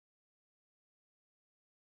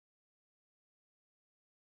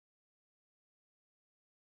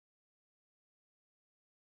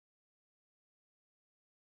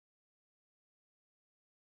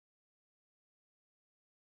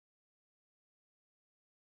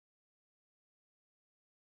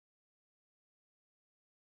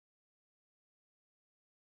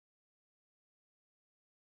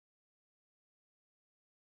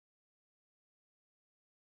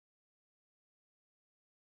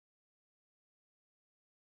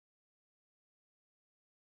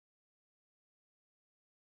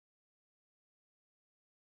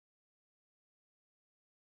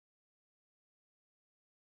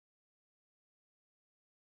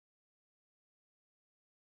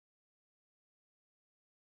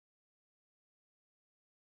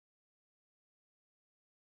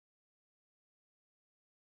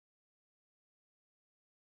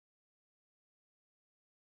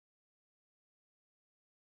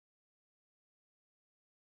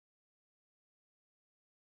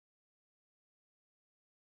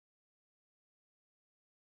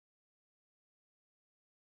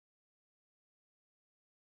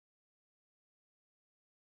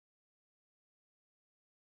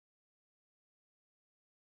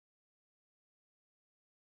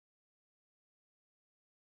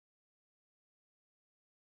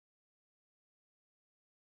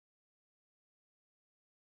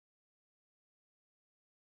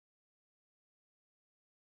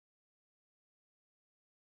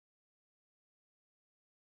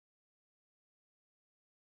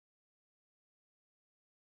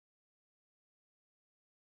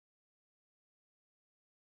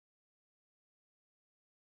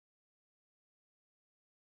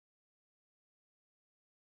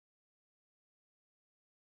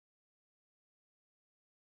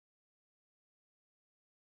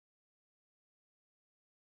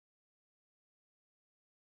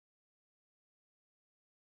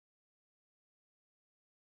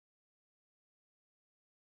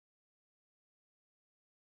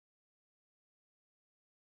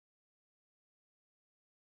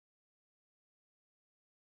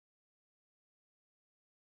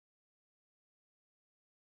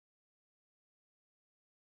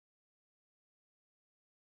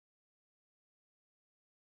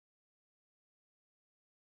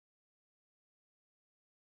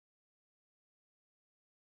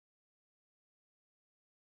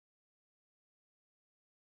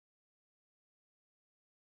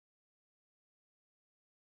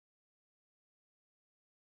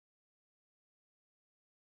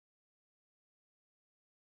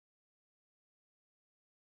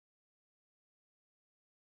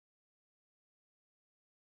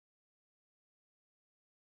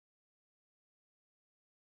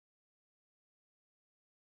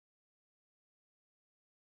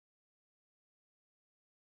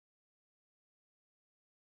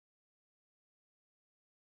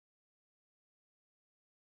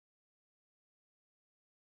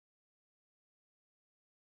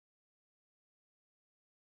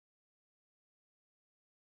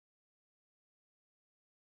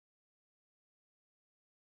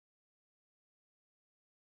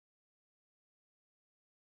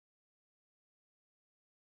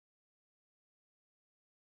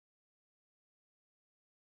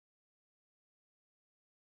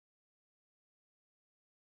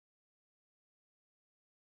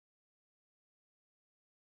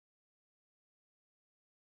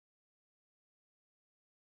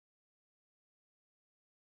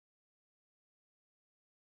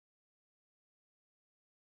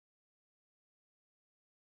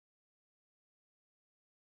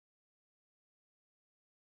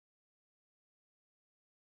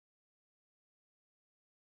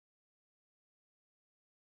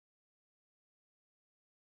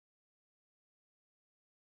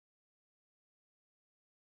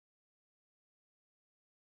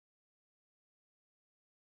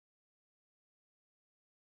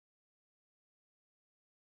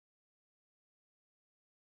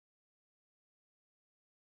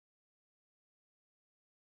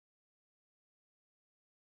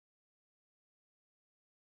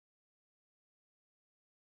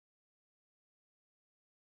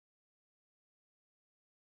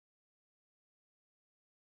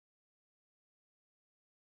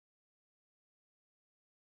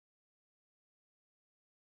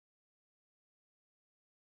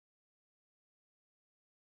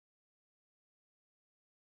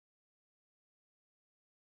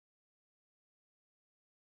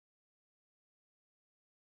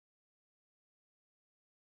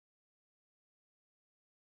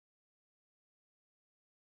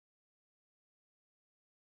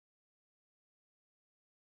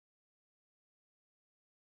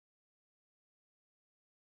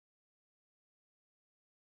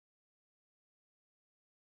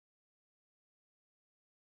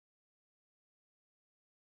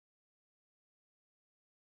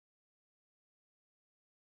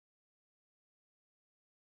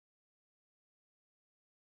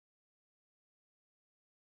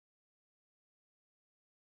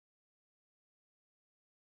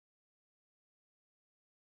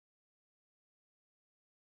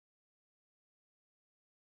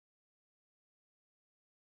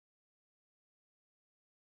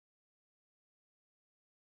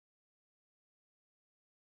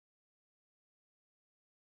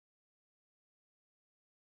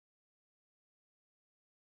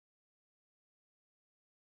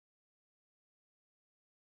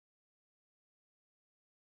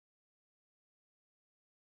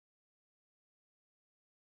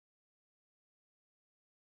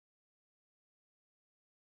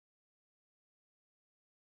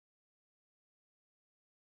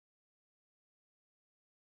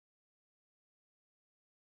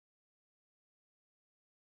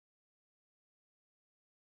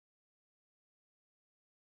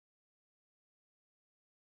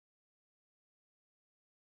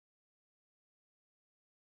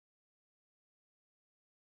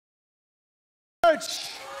church?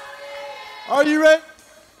 Are you ready?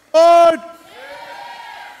 Lord,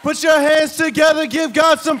 put your hands together. Give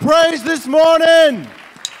God some praise this morning.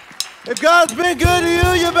 If God's been good to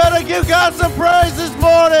you, you better give God some praise this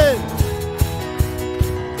morning.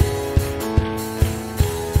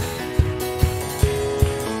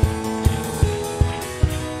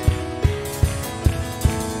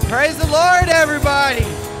 Praise the Lord, everybody.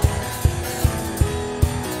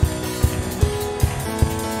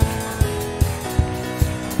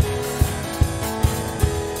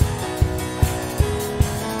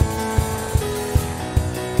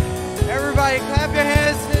 Everybody clap your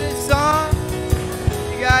hands to this song.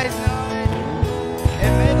 You guys know it.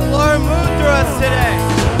 And may the Lord move through us today.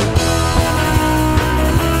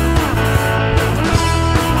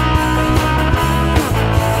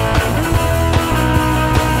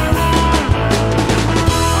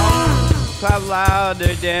 Clap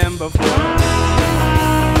louder than before.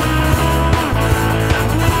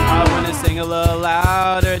 I want to sing a little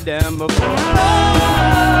louder than before.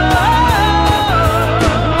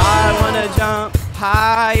 I want to jump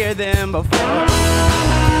higher than before.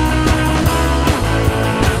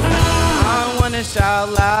 I want to shout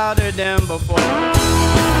louder than before.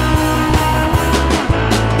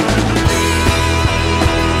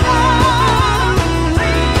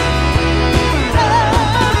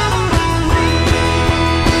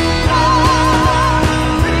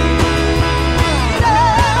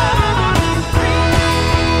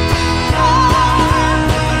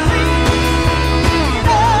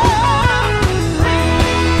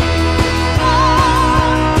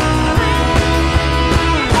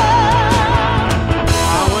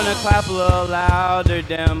 Clap a little louder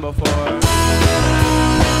than before.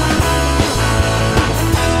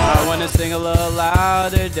 I want to sing a little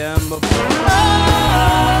louder than before.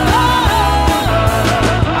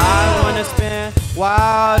 I want to spin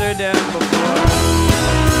wilder than before.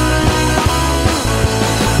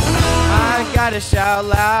 I gotta shout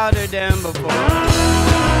louder than before.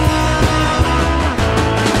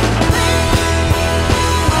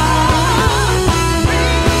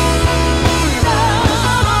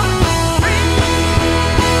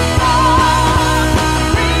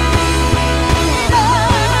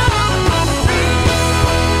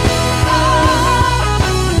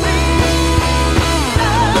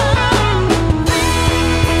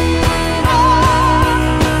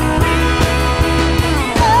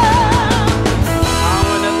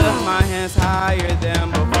 Higher than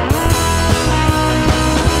before.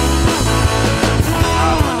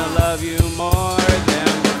 I want to love you more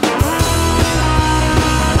than before.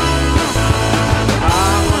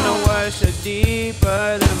 I want to worship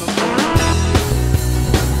deeper than before.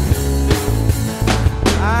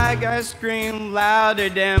 I gotta scream louder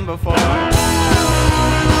than before.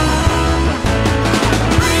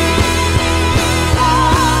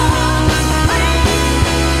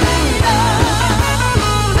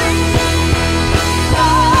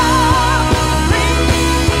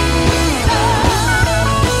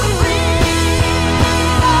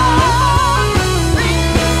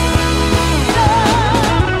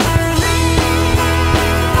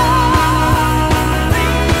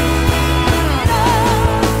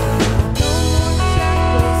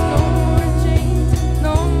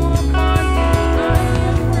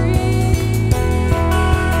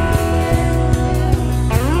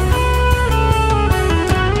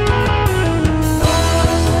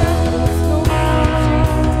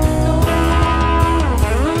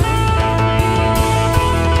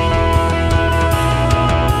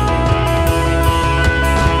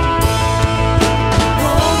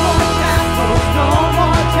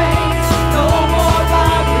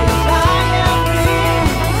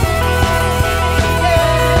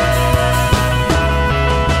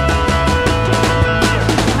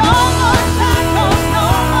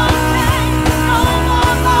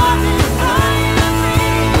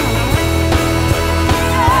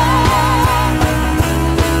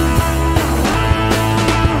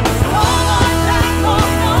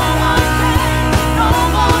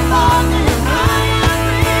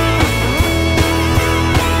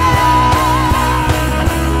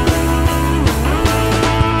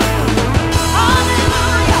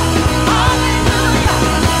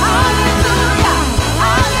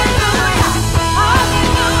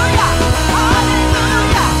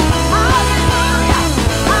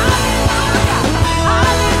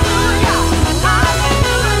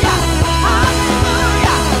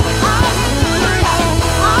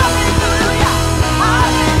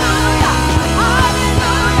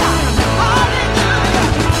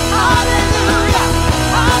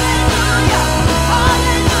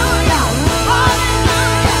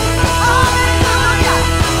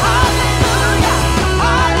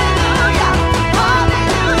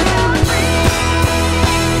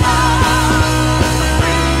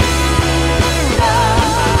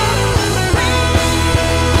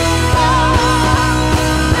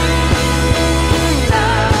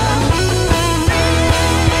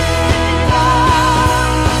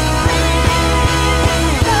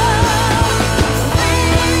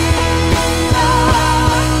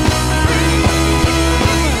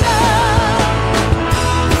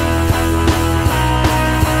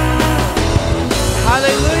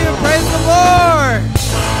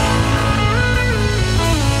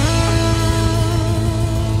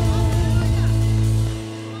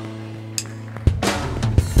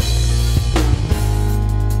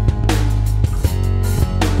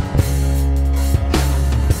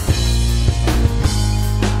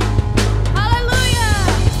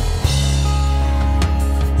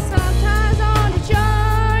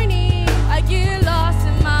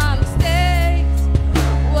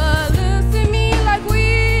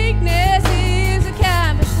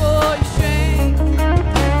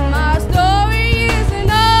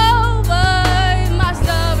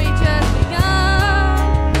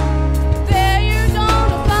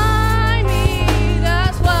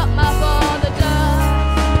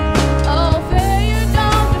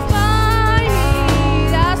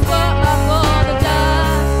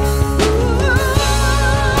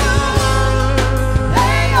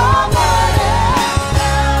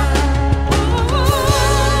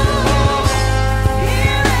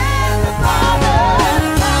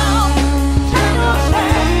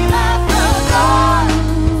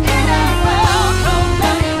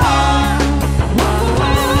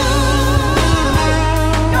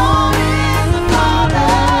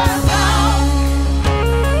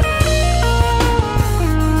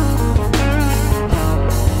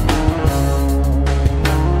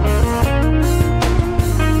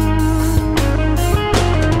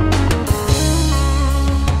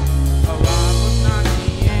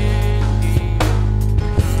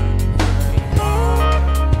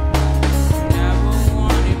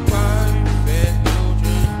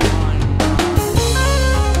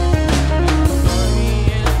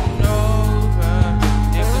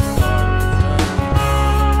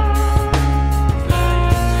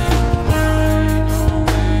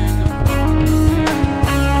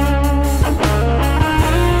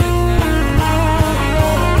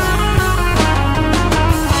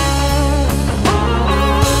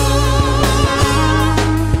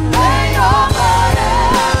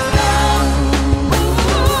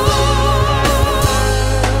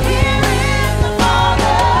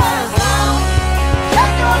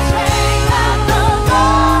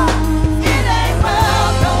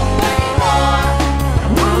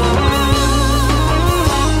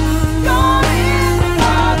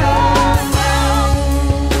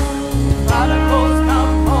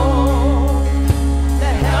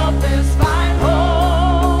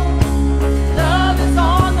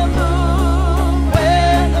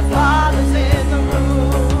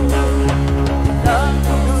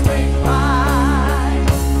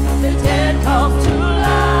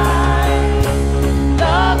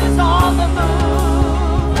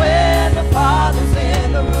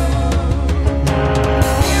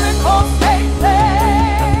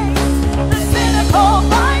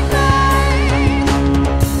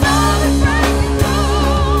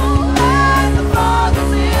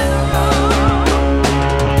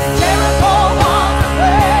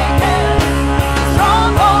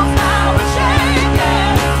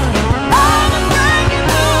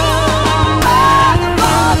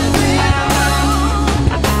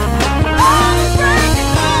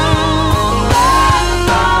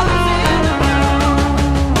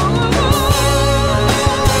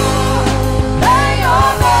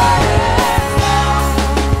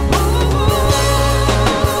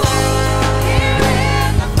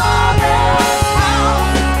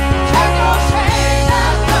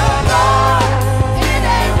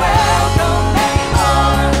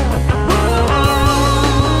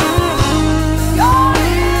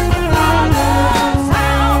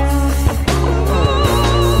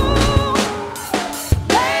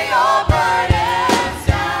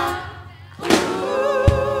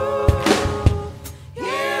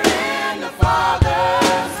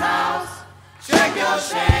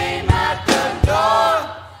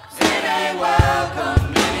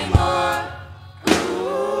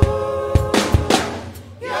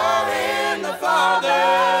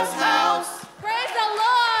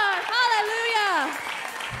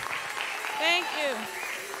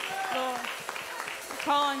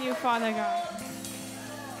 Father God.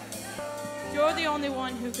 You're the only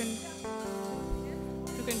one who can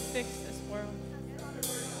fix this world.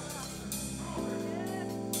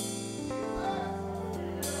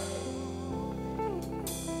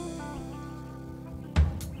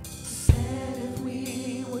 Said if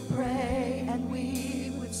we would pray and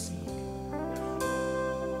we would seek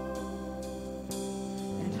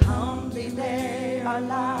and humbly lay our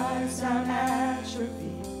lives down at your feet,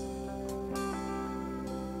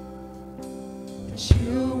 that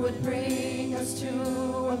you would bring us to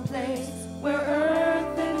a place where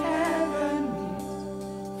earth and heaven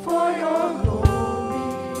meet for your glory.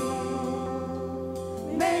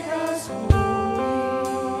 Make us holy.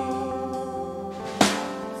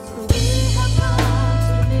 So we have come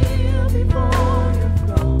to kneel before your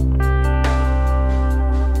throne.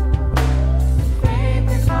 Faith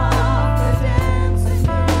and confidence in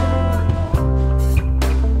you alone.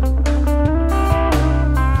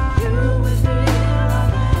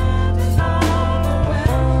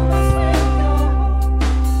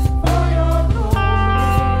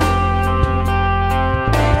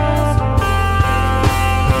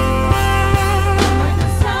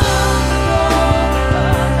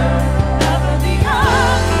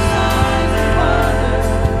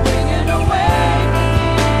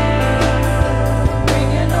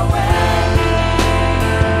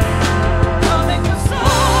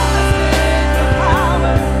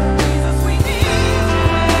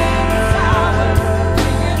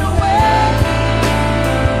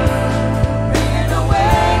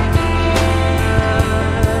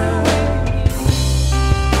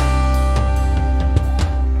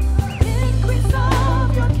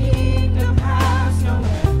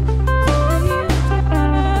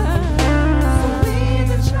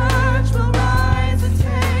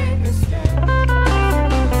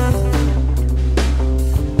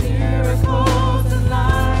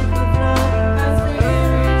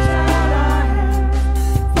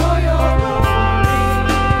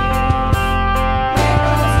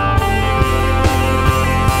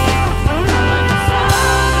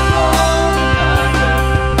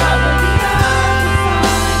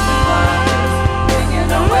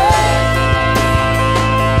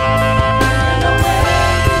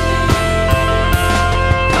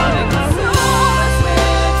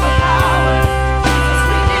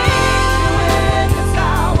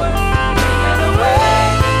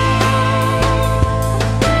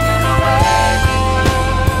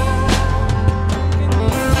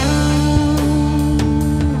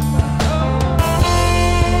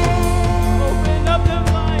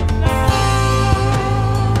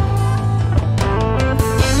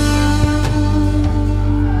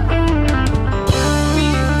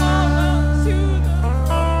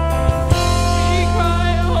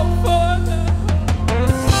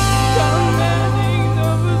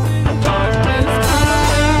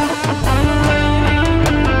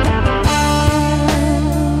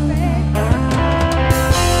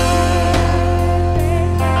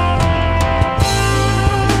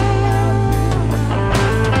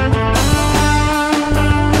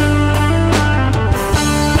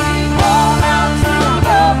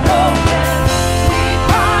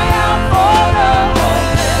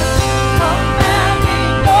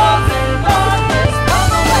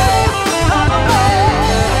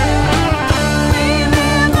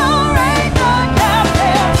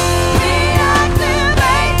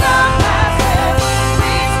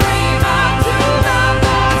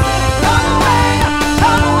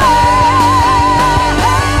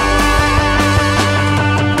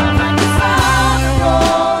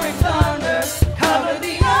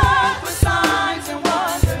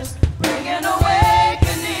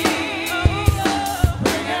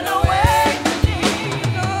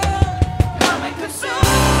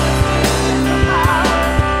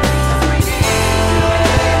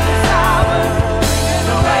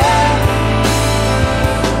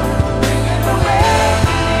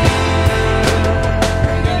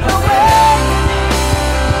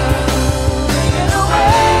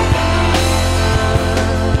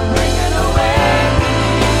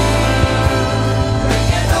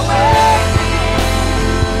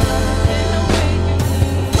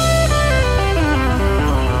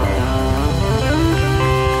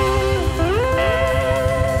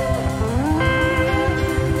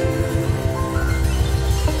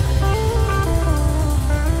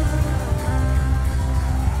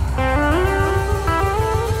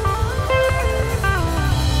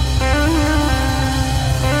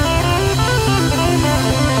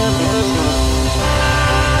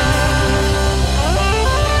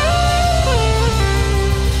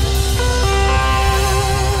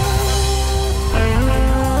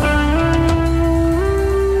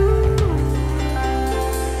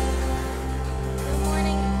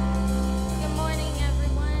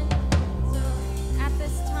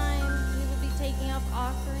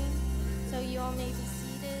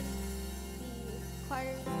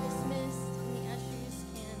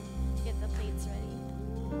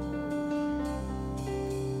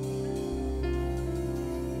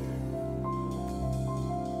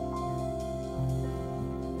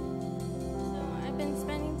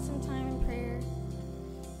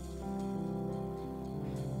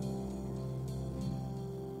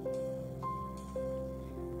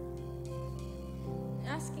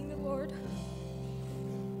 Lord.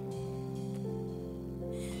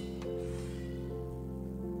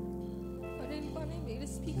 But in wanting me to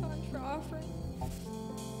speak on for offering,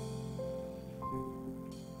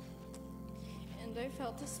 and I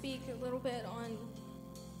felt to speak a little bit on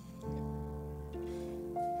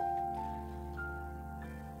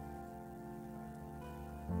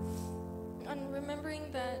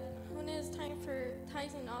remembering that when it is time for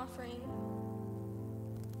tithes and offering,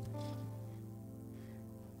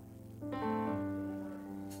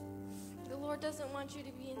 the Lord doesn't want you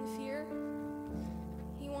to be in fear.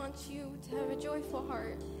 He wants you to have a joyful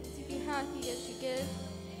heart, to be happy as you give.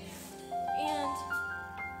 And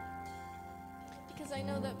because I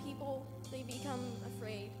know that people, they become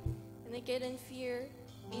afraid and they get in fear,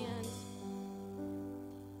 and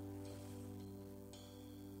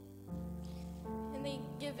they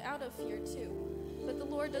give out of fear too. But the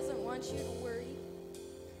Lord doesn't want you to worry.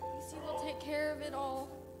 He will take care of it all.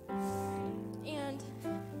 And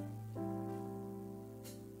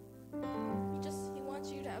He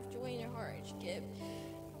wants you to have joy in your heart as you give.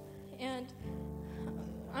 And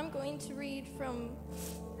I'm going to read from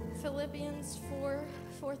Philippians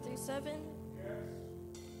 4:4-7.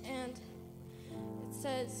 And it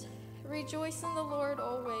says, "Rejoice in the Lord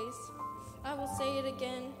always. I will say it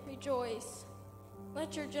again, rejoice.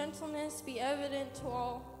 Let your gentleness be evident to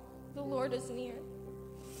all. The Lord is near.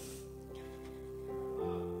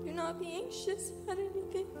 Do not be anxious about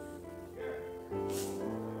anything,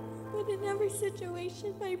 but in every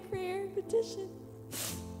situation, by prayer and petition,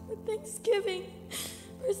 with thanksgiving,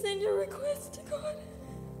 present your requests to God.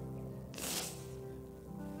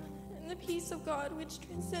 And the peace of God, which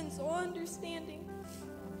transcends all understanding,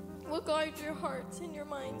 will guard your hearts and your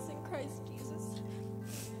minds in Christ Jesus."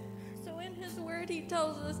 So in His word, He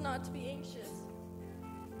tells us not to be anxious.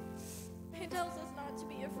 He tells us not to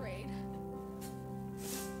be afraid.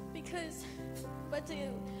 But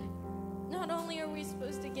not only are we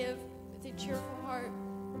supposed to give with a cheerful heart,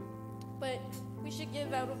 but we should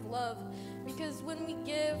give out of love. Because when we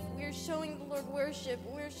give, we're showing the Lord worship.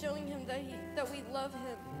 We're showing Him that we love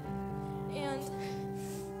Him. And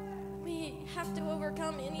we have to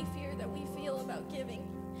overcome any fear that we feel about giving.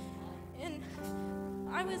 And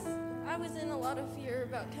I was in a lot of fear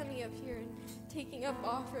about coming up here and taking up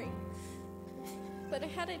offering. But I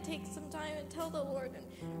had to take some time and tell the Lord and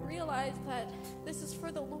realize that this is for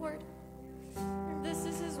the Lord. And this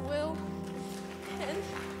is His will. And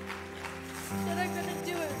that I'm going to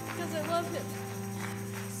do it because I love Him.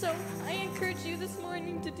 So I encourage you this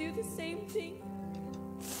morning to do the same thing.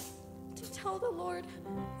 To tell the Lord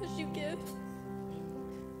as you give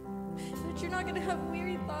that you're not going to have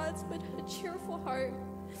weary thoughts, but a cheerful heart.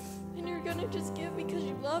 And you're going to just give because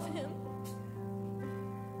you love Him.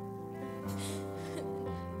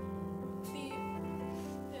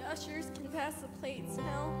 The ushers can pass the plates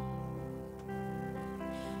now.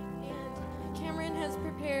 And Cameron has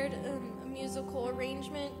prepared a musical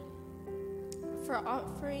arrangement for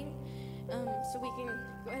offering. So we can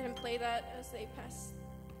go ahead and play that as they pass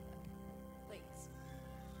plates.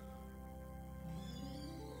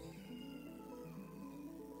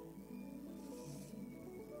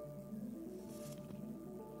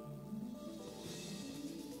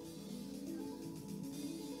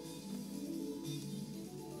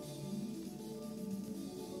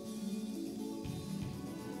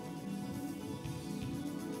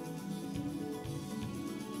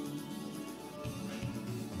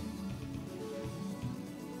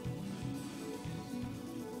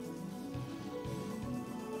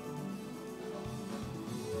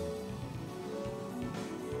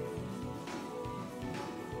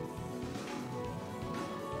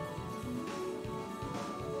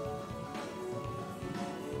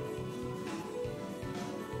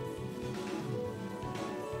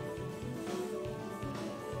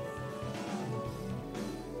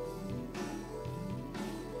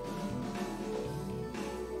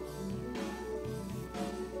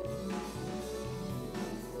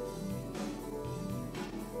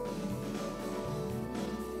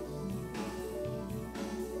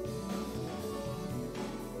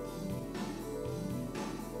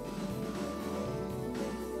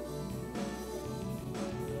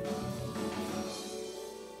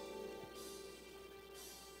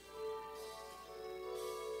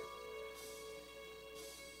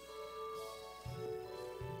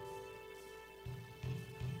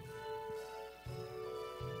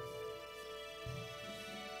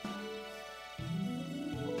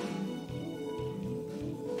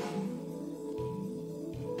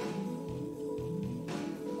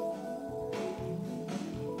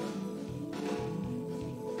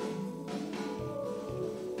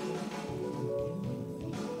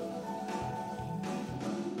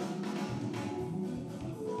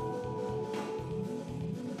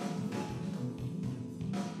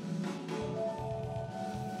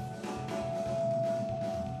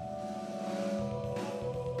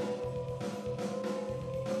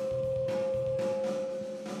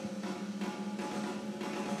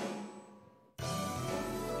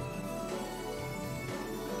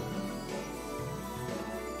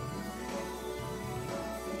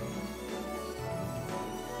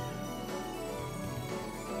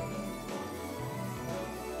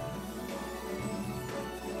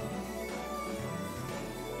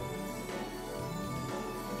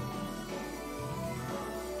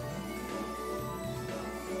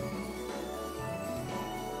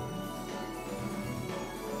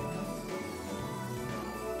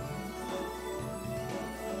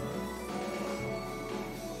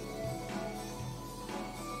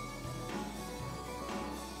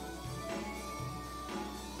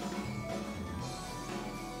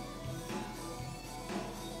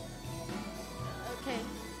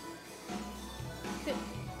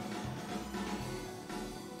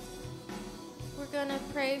 We're going to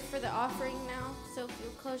pray for the offering now, so if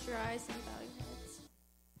you'll close your eyes and bow your heads.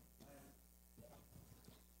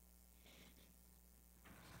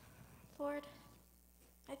 Lord,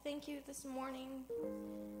 I thank you this morning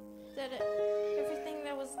that everything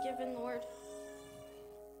that was given, Lord,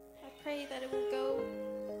 I pray that it will go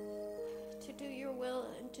to do your will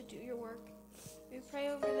and to do your work. We pray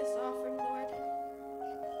over this offering, Lord,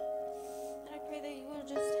 and I pray that you will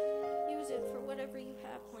just use it for whatever you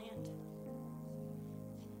have planned.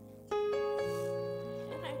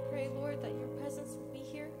 And I pray, Lord, that your presence will be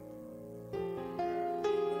here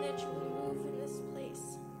and that you will move in this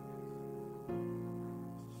place.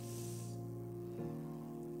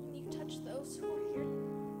 And you touch those who are here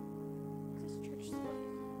in this church, Lord.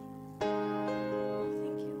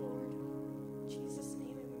 Thank you, Lord. In Jesus'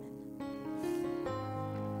 name, amen.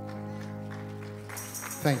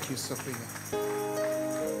 Thank you, Sophia.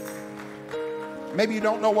 Maybe you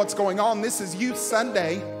don't know what's going on. This is Youth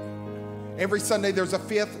Sunday. Every Sunday there's a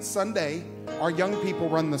fifth Sunday. Our young people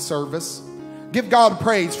run the service. Give God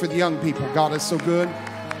praise for the young people. God is so good.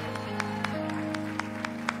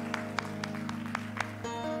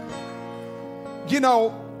 You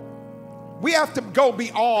know, we have to go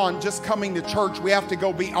beyond just coming to church. We have to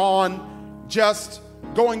go beyond just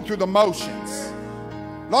going through the motions.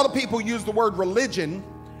 A lot of people use the word religion.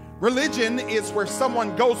 Religion is where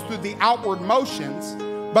someone goes through the outward motions,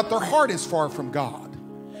 but their heart is far from God.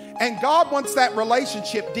 And God wants that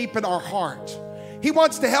relationship deep in our heart. He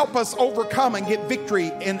wants to help us overcome and get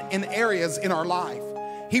victory in areas in our life.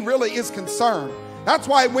 He really is concerned. That's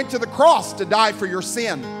why He went to the cross to die for your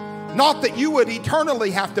sin. Not that you would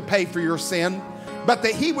eternally have to pay for your sin, but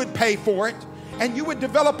that He would pay for it and you would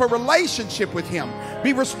develop a relationship with Him.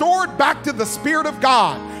 Be restored back to the Spirit of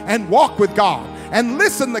God and walk with God and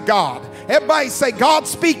listen to God. Everybody say,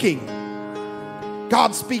 God's speaking.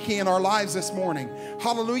 God's speaking in our lives this morning.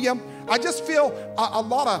 Hallelujah. I just feel a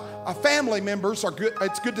lot of family members are good.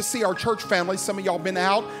 It's good to see our church family. Some of y'all been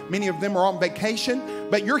out. Many of them are on vacation.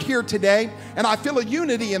 But you're here today, and I feel a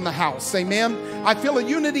unity in the house. Amen. I feel a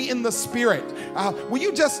unity in the Spirit. Will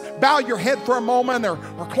you just bow your head for a moment or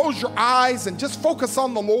close your eyes and just focus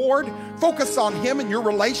on the Lord? Focus on Him and your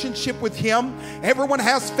relationship with Him. Everyone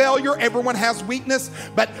has failure. Everyone has weakness.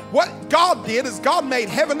 But what God did is God made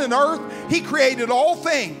heaven and earth. He created all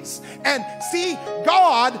things. And see,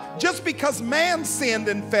 God, just because man sinned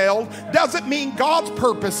and failed, doesn't mean God's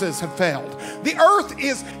purposes have failed. The earth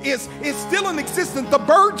is still in existence. The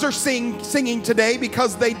birds are singing today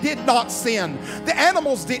because they did not sin. The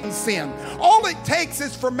animals didn't sin. All it takes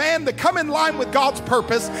is for man to come in line with God's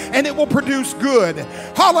purpose, and it will produce good.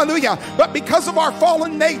 Hallelujah. But because of our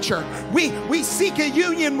fallen nature, we seek a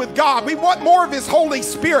union with God. We want more of His Holy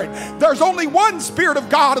Spirit. There's only one Spirit of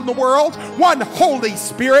God in the world, one Holy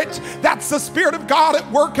Spirit. That's the Spirit of God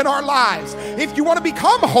at work in our lives. If you want to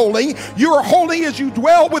become holy, you are holy as you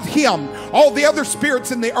dwell with Him. All the other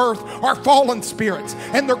spirits in the earth are fallen spirits,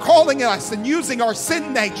 and they're calling us and using our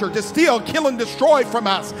sin nature to steal, kill, and destroy from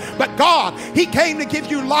us. But God, He came to give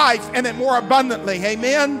you life and it more abundantly.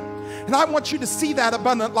 Amen. And I want you to see that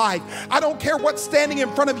abundant life. I don't care what's standing in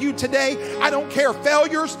front of you today. I don't care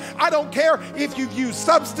failures. I don't care if you've used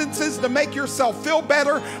substances to make yourself feel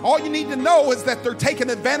better. All you need to know is that they're taking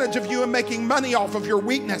advantage of you and making money off of your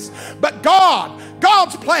weakness. But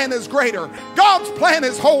God's plan is greater. God's plan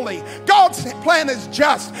is holy. God's plan is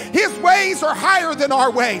just. His ways are higher than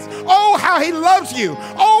our ways. Oh, how He loves you.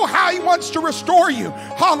 Oh, how He wants to restore you.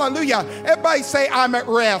 Hallelujah. Everybody say, I'm at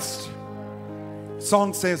rest.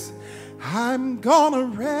 Song says, I'm gonna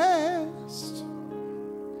rest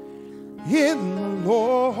in the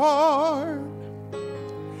Lord.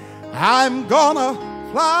 I'm gonna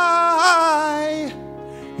fly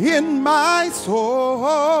in my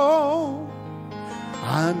soul.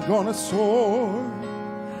 I'm gonna soar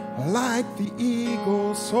like the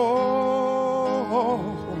eagle soars,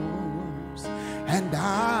 and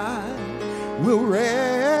I will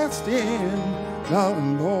rest in the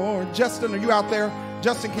Lord. Justin, are you out there?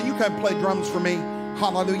 Justin, can you come play drums for me?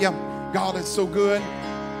 Hallelujah. God is so good.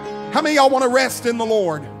 How many of y'all want to rest in the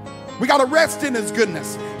Lord? We got to rest in His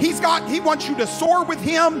goodness. He wants you to soar with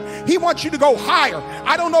Him. He wants you to go higher.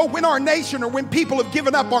 I don't know when our nation or when people have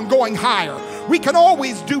given up on going higher. We can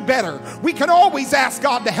always do better. We can always ask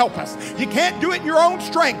God to help us. You can't do it in your own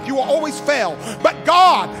strength. You will always fail. But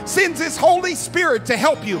God sends His Holy Spirit to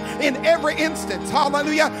help you in every instance.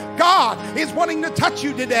 Hallelujah. God is wanting to touch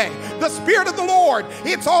you today. The Spirit of the Lord,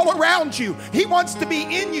 it's all around you. He wants to be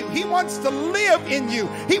in you. He wants to live in you.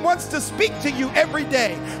 He wants to speak to you every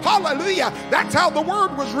day. Hallelujah. That's how the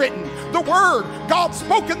Word was written. The Word, God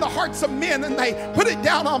spoke in the hearts of men, and they put it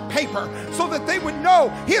down on paper so that they would know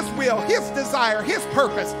His will, His desire, His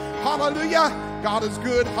purpose. Hallelujah. God is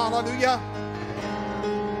good. Hallelujah.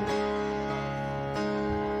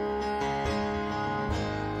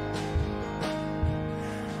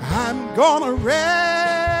 I'm gonna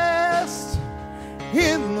rest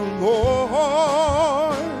in the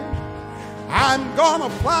Lord. I'm gonna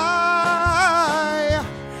fly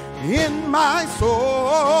in my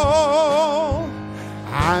soul.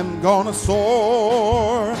 I'm gonna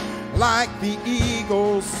soar like the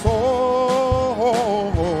eagle soars,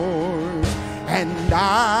 and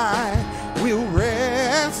I will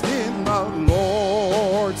rest in the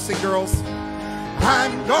Lord. Sing, girls.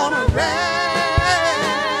 I'm gonna rest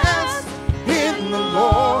in the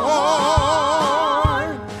Lord.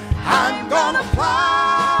 I'm gonna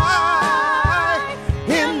fly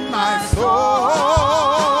in my soul.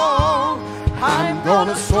 I'm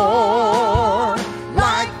gonna soar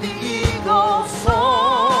like the eagle soars,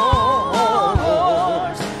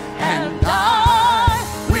 and I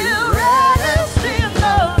will rest in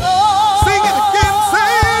the Lord. Sing it again,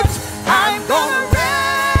 saints. I'm gonna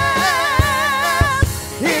rest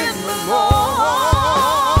in the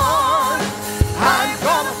Lord. I'm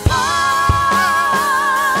gonna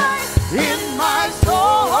fly in my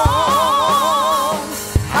soul.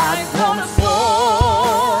 I'm gonna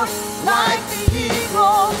soar like the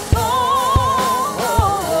eagle soars,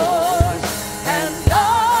 and I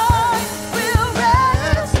will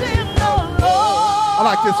rest in the Lord. I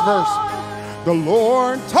like this verse. The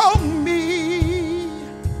Lord told me,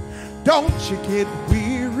 don't you get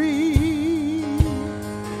weary,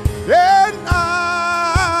 and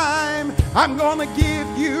I'm gonna give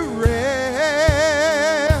you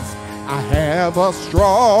rest. I have a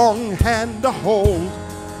strong hand to hold.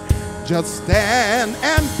 Just stand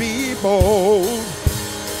and be bold.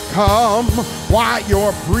 Come while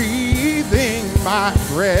you're breathing my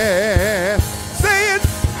breath. Say it.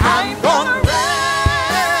 I'm gonna rest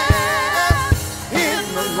in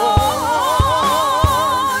the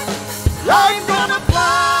Lord. I'm gonna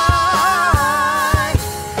fly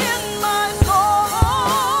in my soul.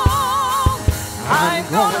 I'm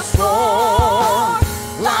gonna soar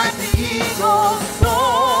like the eagle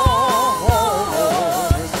soars,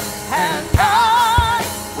 and I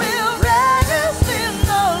will rest in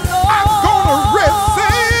the Lord. I'm gonna rest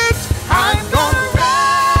it. I'm gonna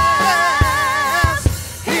rest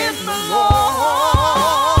in the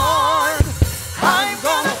Lord. I'm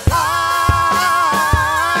gonna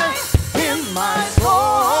fly in my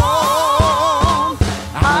soul.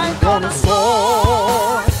 I'm gonna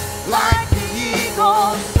soar like the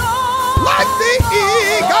eagles. Like the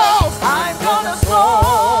eagles. I'm gonna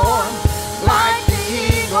soar like the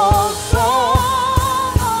eagles soar.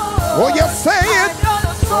 Oh, you say it. I'm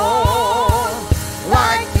gonna soar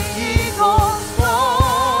like the eagles soar,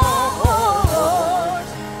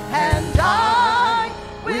 and I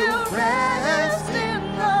will rest in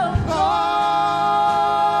the Lord.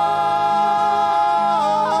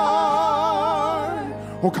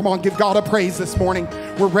 Oh, come on, give God a praise this morning.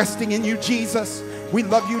 We're resting in you, Jesus. We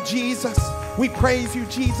love you, Jesus. We praise you,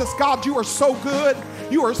 Jesus. God, you are so good.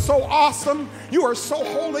 You are so awesome. You are so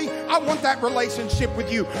holy. I want that relationship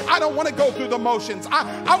with you. I don't want to go through the motions.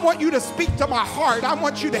 I want you to speak to my heart. I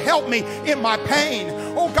want you to help me in my pain.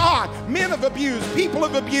 Oh God, men have abused, people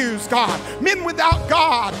have abused, God. Men without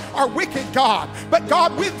God are wicked, God. But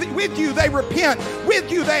God, with you they repent.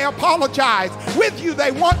 With you they apologize. With you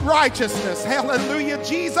they want righteousness. Hallelujah,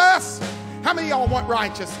 Jesus. How many of y'all want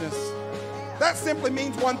righteousness? That simply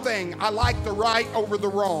means one thing. I like the right over the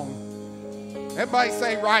wrong. Everybody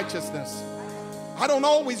say righteousness. I don't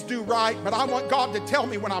always do right, but I want God to tell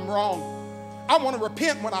me when I'm wrong. I want to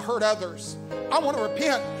repent when I hurt others. I want to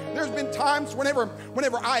repent. There's been times whenever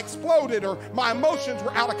I exploded or my emotions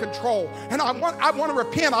were out of control, and I want to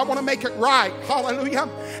repent. I want to make it right. Hallelujah.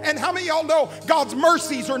 And how many of y'all know God's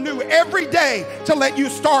mercies are new every day to let you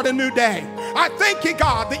start a new day? I thank you,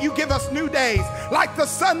 God, that you give us new days, like the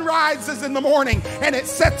sun rises in the morning and it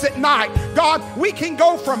sets at night. God, we can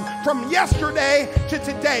go from yesterday to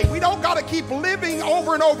today. We don't got to keep living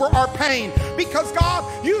over and over our pain, because God,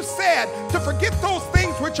 you said to forget those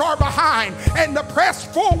things which are behind and to press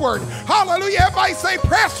forward. Hallelujah. Everybody say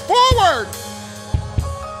press forward.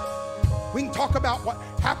 We can talk about what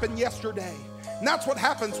happened yesterday. And that's what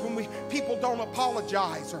happens when people don't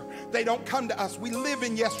apologize or they don't come to us. We live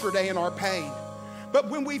in yesterday in our pain. But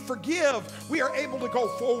when we forgive, we are able to go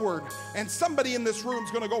forward. And somebody in this room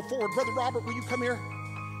is going to go forward. Brother Robert, will you come here?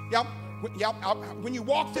 Yeah. When you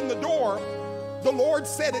walked in the door, the Lord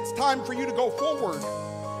said it's time for you to go forward.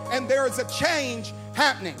 And there is a change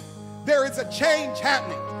happening. There is a change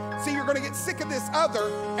happening. See, you're going to get sick of this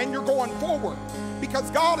other and you're going forward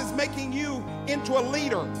because God is making you into a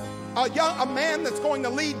leader, a man that's going to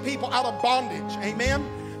lead people out of bondage. Amen.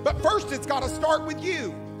 But first, it's got to start with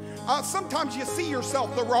you. Sometimes you see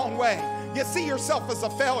yourself the wrong way. You see yourself as a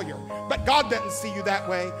failure, but God doesn't see you that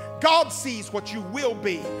way. God sees what you will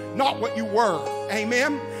be, not what you were.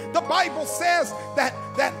 Amen. The Bible says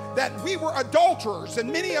that we were adulterers,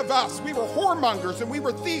 and many of us, we were whoremongers and we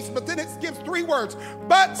were thieves, but then it gives 3 words.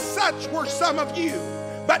 But such were some of you.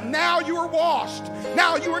 But now you are washed.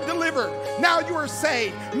 Now you are delivered. Now you are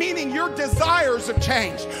saved, meaning your desires have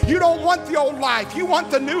changed. You don't want the old life. You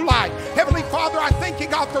want the new life. Heavenly Father, I thank you,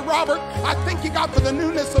 God, for Robert. I thank you, God, for the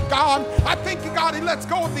newness of God. I thank you, God, he lets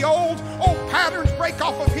go of the old patterns, break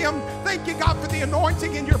off of him. Thank you, God, for the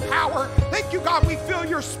anointing and your power. Thank you, God, we feel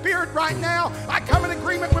your spirit right now. I come in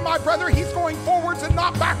agreement with my brother. He's going forwards and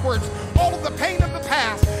not backwards. All of the pain of the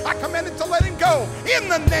past, I command it to let him go in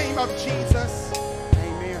the name of Jesus.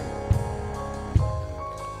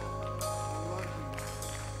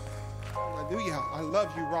 Hallelujah. I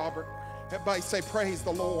love you, Robert. Everybody say, praise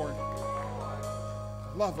the Lord.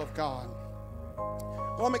 Love of God.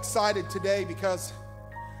 Well, I'm excited today because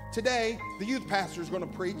today the youth pastor is going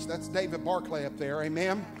to preach. That's David Barclay up there.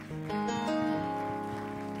 Amen.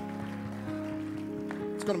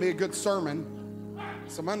 It's going to be a good sermon.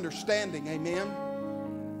 Some understanding. Amen.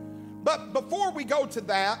 But before we go to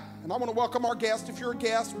that, and I want to welcome our guest. If you're a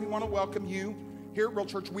guest, we want to welcome you here at Real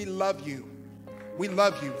Church. We love you. We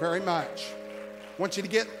love you very much. I want you to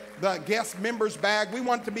get the guest members bag. We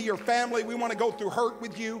want to be your family. We want to go through hurt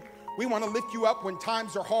with you. We want to lift you up when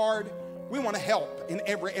times are hard. We want to help in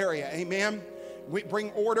every area. Amen. We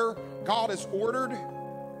bring order. God is ordered.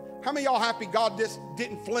 How many of y'all happy God just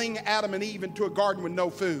didn't fling Adam and Eve into a garden with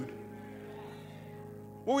no food?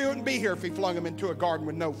 Well, we wouldn't be here if he flung them into a garden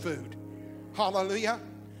with no food. Hallelujah.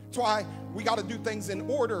 That's why we got to do things in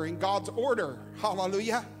order, in God's order.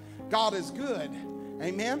 Hallelujah. God is good.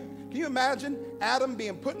 Amen. Can you imagine Adam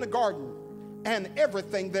being put in a garden and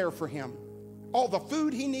everything there for him? All the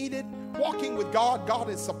food he needed, walking with God, God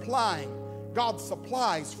is supplying. God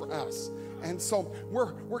supplies for us. And so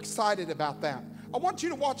we're excited about that. I want you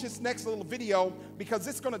to watch this next little video because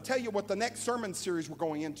it's going to tell you what the next sermon series we're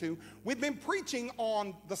going into. We've been preaching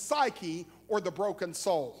on the psyche or the broken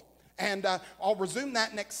soul. And I'll resume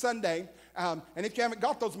that next Sunday. And if you haven't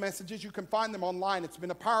got those messages, you can find them online. It's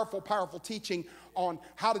been a powerful, powerful teaching on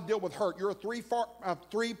how to deal with hurt. You're a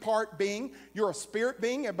three-part being. You're a spirit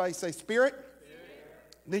being. Everybody say spirit.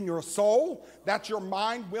 Then you're a soul. That's your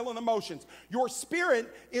mind, will, and emotions. Your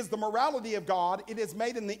spirit is the morality of God. It is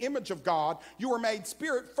made in the image of God. You were made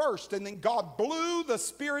spirit first, and then God blew the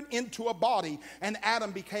spirit into a body, and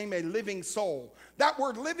Adam became a living soul. That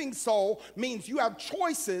word living soul means you have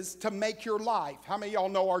choices to make your life. How many of y'all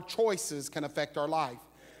know our choices can affect our life?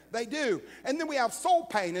 They do. And then we have soul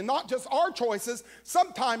pain, and not just our choices.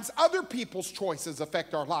 Sometimes other people's choices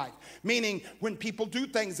affect our life. Meaning when people do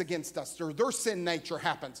things against us or their sin nature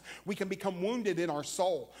happens, we can become wounded in our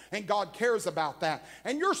soul. And God cares about that.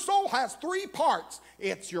 And your soul has 3 parts.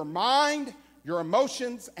 It's your mind, your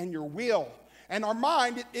emotions, and your will. And our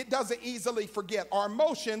mind, it doesn't easily forget. Our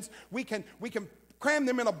emotions, we can cram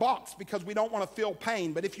them in a box because we don't want to feel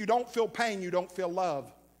pain. But if you don't feel pain, you don't feel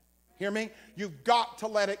love. Hear me? You've got to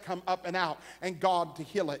let it come up and out and God to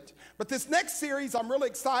heal it. But this next series I'm really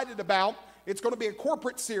excited about. It's going to be a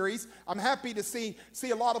corporate series. I'm happy to see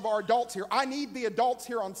a lot of our adults here. I need the adults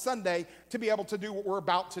here on Sunday to be able to do what we're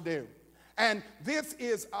about to do. And this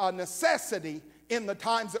is a necessity in the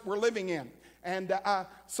times that we're living in. And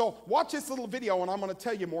so watch this little video and I'm going to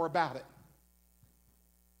tell you more about it.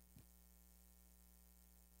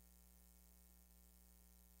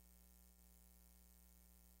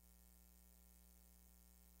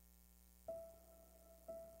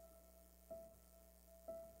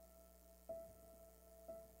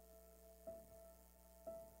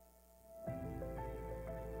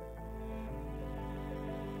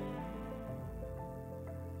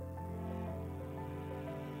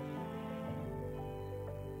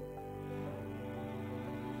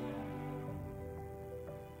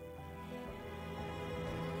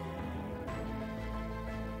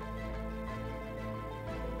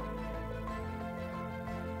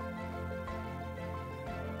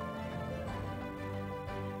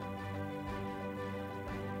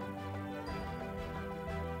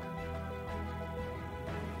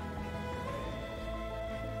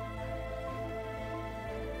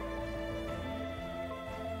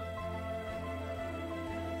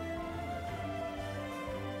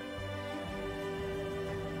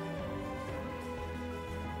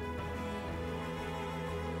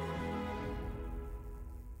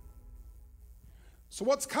 So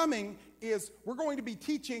what's coming is we're going to be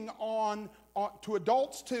teaching on to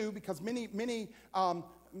adults too, because many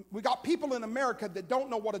we got people in America that don't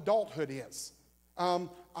know what adulthood is.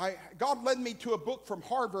 God led me to a book from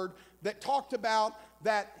Harvard that talked about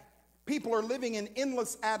that people are living in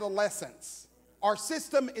endless adolescence. Our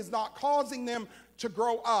system is not causing them to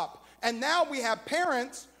grow up. And now we have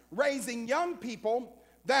parents raising young people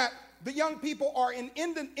that the young people are in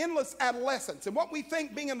endless adolescence. And what we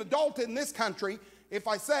think being an adult in this country, if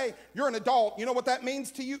I say you're an adult, you know what that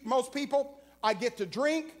means to you, most people? I get to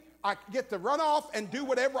drink, I get to run off and do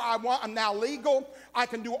whatever I want. I'm now legal. I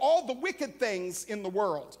can do all the wicked things in the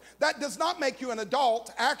world. That does not make you an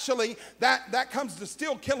adult. Actually, that comes to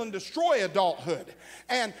still kill and destroy adulthood.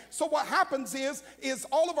 And so what happens is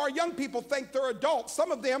all of our young people think they're adults.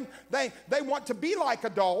 Some of them, they want to be like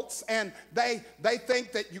adults, and they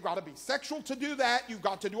think that you got to be sexual to do that. You've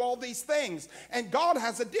got to do all these things. And God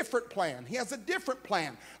has a different plan. He has a different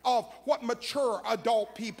plan of what mature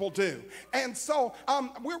adult people do. And so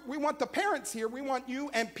we want the parents here, we want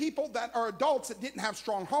you and people that are adults that didn't have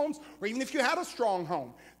strong homes, or even if you had a strong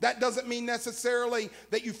home, that doesn't mean necessarily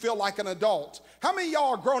that you feel like an adult. How many of y'all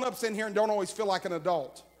are grown-ups in here and don't always feel like an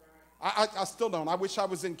adult? I still don't. I wish I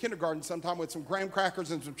was in kindergarten sometime with some graham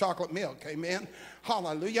crackers and some chocolate milk. Amen.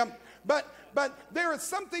 Hallelujah. But there is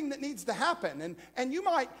something that needs to happen. And you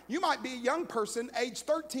might be a young person, age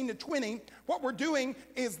 13 to 20. What we're doing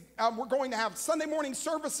is we're going to have Sunday morning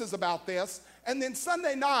services about this. And then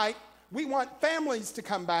Sunday night, we want families to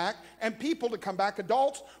come back and people to come back.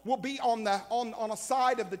 Adults will be on a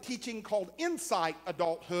side of the teaching called Insight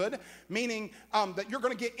Adulthood, meaning that you're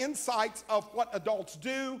going to get insights of what adults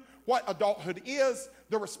do, what adulthood is,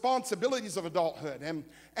 the responsibilities of adulthood.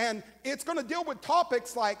 And it's going to deal with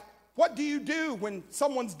topics like, what do you do when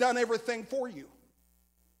someone's done everything for you?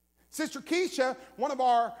 Sister Keisha, one of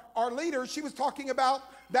our leaders, she was talking about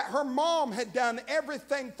that her mom had done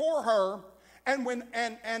everything for her. And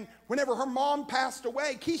whenever her mom passed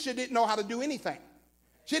away, Keisha didn't know how to do anything.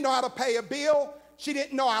 She didn't know how to pay a bill. She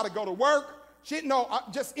didn't know how to go to work. She didn't know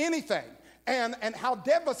just anything. And how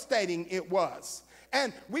devastating it was.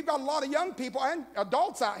 And we've got a lot of young people and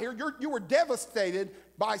adults out here. You were devastated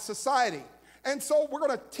by society. And so we're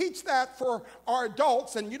going to teach that for our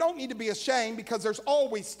adults. And you don't need to be ashamed, because there's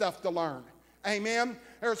always stuff to learn. Amen.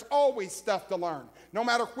 There's always stuff to learn. No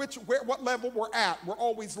matter what level we're at, we're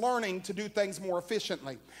always learning to do things more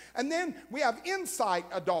efficiently. And then we have Insight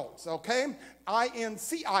Adults, okay?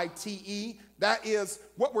 INCITE. That is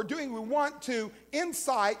what we're doing. We want to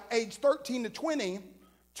incite age 13 to 20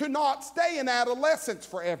 to not stay in adolescence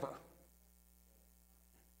forever.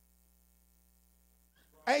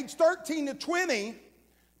 Age 13 to 20,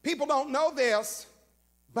 people don't know this,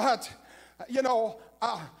 but, you know,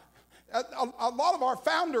 a lot of our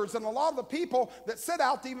founders and a lot of the people that set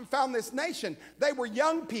out to even found this nation, they were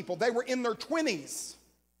young people. They were in their 20s.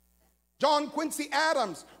 John Quincy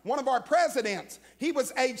Adams, one of our presidents, he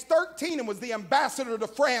was age 13 and was the ambassador to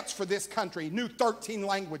France for this country, knew 13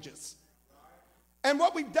 languages. And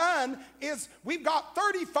what we've done is we've got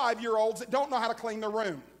 35-year-olds that don't know how to clean their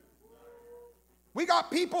room. We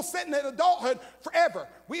got people sitting in adulthood forever.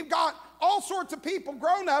 We've got all sorts of people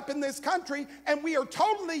grown up in this country, and we are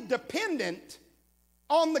totally dependent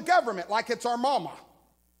on the government like it's our mama.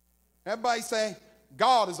 Everybody say,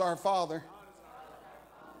 God is our father.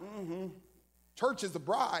 Church is the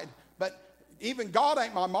bride, but even God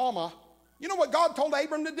ain't my mama. You know what God told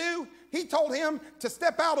Abram to do? He told him to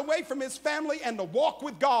step out away from his family and to walk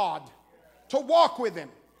with God, to walk with him.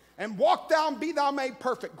 And walk down, be thou made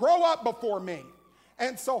perfect. Grow up before me.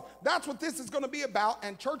 And so that's what this is going to be about.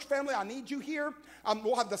 And church family, I need you here.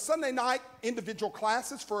 We'll have the Sunday night individual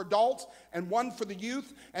classes for adults and one for the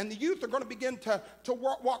youth. And the youth are going to begin to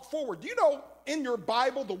walk forward. Do you know in your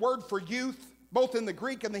Bible the word for youth, both in the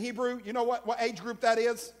Greek and the Hebrew, you know what age group that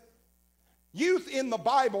is? Youth in the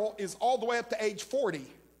Bible is all the way up to age 40.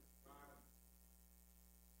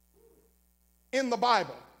 In the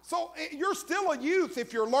Bible. So you're still a youth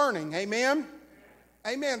if you're learning. Amen?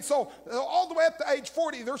 Amen. So all the way up to age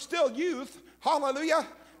 40, they're still youth. Hallelujah.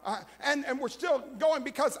 And we're still going,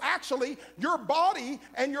 because actually your body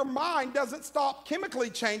and your mind doesn't stop chemically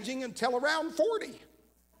changing until around 40.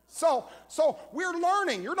 So we're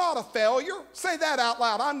learning. You're not a failure. Say that out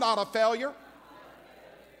loud. I'm not a failure.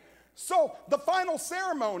 So the final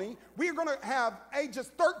ceremony, we're going to have ages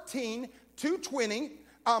 13 to 20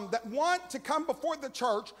 that want to come before the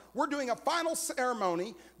church. We're doing a final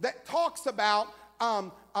ceremony that talks about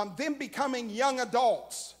them becoming young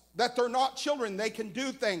adults, that they're not children, they can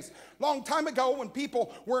do things. Long time ago when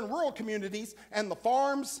people were in rural communities and the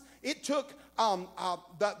farms, it took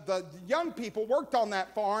the young people worked on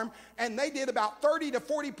that farm, and they did about 30 to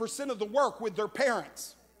 40% of the work with their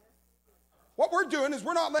parents. What we're doing is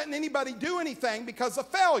we're not letting anybody do anything because of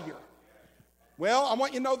failure. Well, I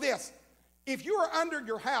want you to know this. If you are under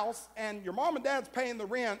your house and your mom and dad's paying the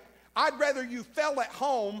rent, I'd rather you fail at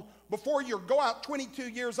home before you go out 22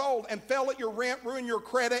 years old and fail at your rent, ruin your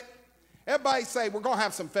credit. Everybody say, we're going to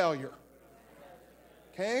have some failure.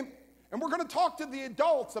 Okay? And we're going to talk to the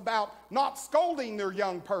adults about not scolding their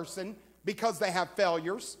young person because they have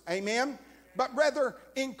failures. Amen? But rather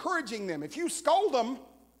encouraging them. If you scold them,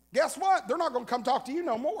 guess what? They're not going to come talk to you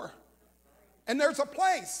no more. And there's a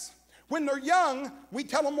place. When they're young, we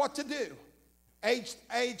tell them what to do.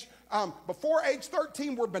 Before age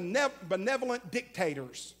 13, we're benevolent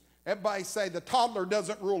dictators. Everybody say, the toddler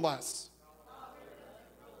doesn't rule us.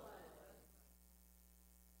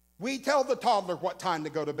 We tell the toddler what time to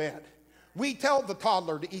go to bed. We tell the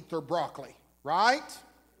toddler to eat their broccoli, right?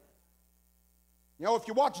 You know, if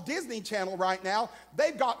you watch Disney Channel right now,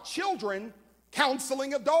 they've got children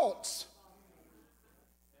counseling adults.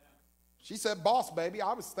 She said, boss, baby,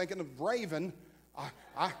 I was thinking of Raven.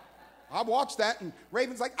 I watched that, and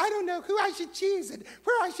Raven's like, I don't know who I should choose and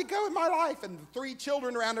where I should go in my life. And the three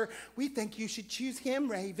children around her, we think you should choose him,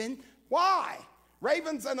 Raven. Why?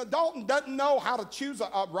 Raven's an adult and doesn't know how to choose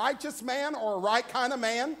a righteous man or a right kind of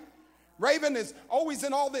man. Raven is always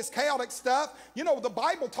in all this chaotic stuff. You know, the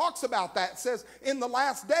Bible talks about that. It says in the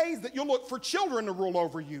last days that you'll look for children to rule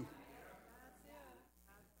over you.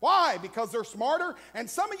 Why? Because they're smarter. And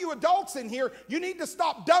some of you adults in here, you need to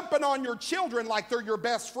stop dumping on your children like they're your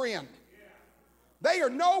best friend. They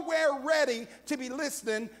are nowhere ready to be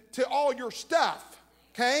listening to all your stuff,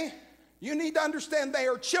 okay? You need to understand they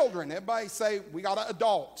are children. Everybody say, we got an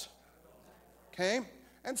adult, okay?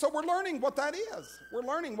 And so we're learning what that is. We're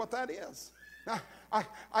learning what that is. Now, I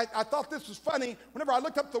thought this was funny. Whenever I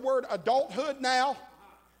looked up the word adulthood now,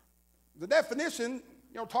 the definition,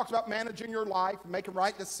 you know, talks about managing your life, making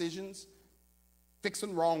right decisions,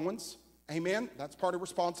 fixing wrong ones. Amen? That's part of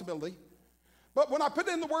responsibility. But when I put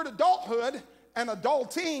in the word adulthood and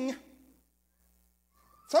adulting,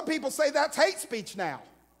 some people say that's hate speech now.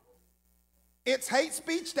 It's hate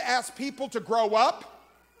speech to ask people to grow up.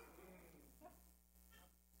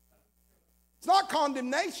 It's not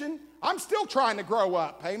condemnation. I'm still trying to grow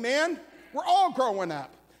up. Amen? We're all growing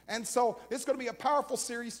up. And so it's going to be a powerful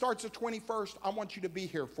series. Starts the 21st. I want you to be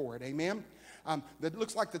here for it. Amen? It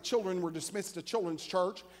looks like the children were dismissed to children's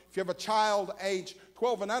church. If you have a child age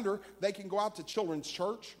 12 and under, they can go out to children's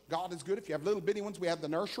church. God is good. If you have little bitty ones, we have the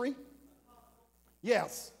nursery.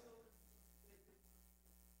 Yes.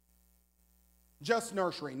 Just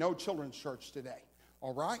nursery. No children's church today.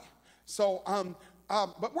 All right? So,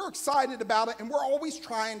 but we're excited about it, and we're always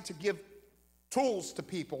trying to give tools to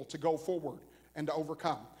people to go forward and to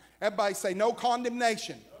overcome. Everybody say, no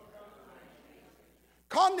condemnation.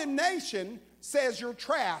 Condemnation says you're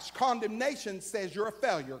trash. Condemnation says you're a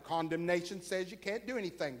failure. Condemnation says you can't do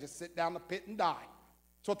anything. Just sit down in the pit and die.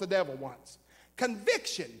 That's what the devil wants.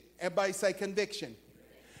 Conviction. Everybody say conviction.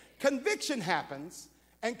 Conviction happens,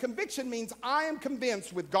 and conviction means I am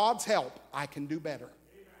convinced with God's help I can do better.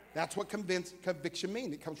 That's what conviction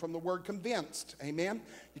means. It comes from the word convinced. Amen.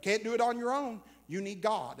 You can't do it on your own. You need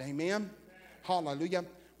God. Amen. Hallelujah.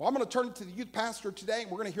 Well, I'm going to turn to the youth pastor today,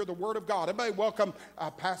 and we're going to hear the word of God. Everybody welcome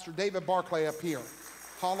Pastor David Barclay up here.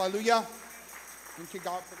 Hallelujah. Thank you,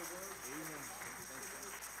 God, for the word.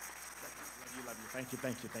 Amen. Love you. Thank you,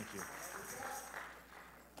 thank you, thank you.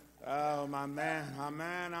 Oh, my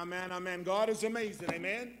man. God is amazing.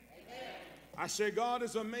 Amen. I say God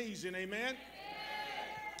is amazing. Amen.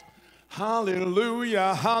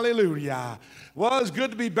 Hallelujah, hallelujah. Well, it's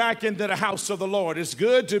good to be back into the house of the Lord. It's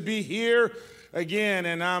good to be here again,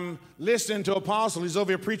 and I'm listening to Apostle. He's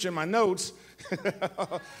over here preaching my notes.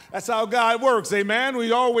 That's how God works, amen?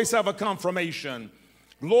 We always have a confirmation.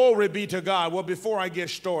 Glory be to God. Well, before I get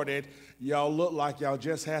started, y'all look like y'all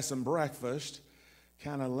just had some breakfast,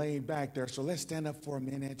 kind of laid back there, so let's stand up for a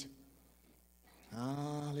minute.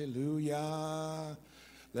 Hallelujah.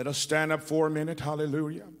 Let us stand up for a minute.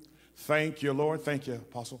 Hallelujah. Thank you, Lord. Thank you,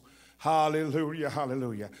 Apostle. Hallelujah,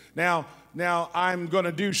 hallelujah. Now I'm going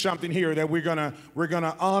to do something here that we're going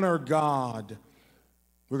to honor God.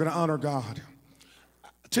 We're going to honor God.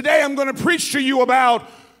 Today I'm going to preach to you about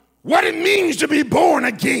what it means to be born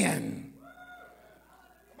again.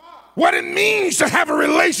 What it means to have a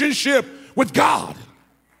relationship with God.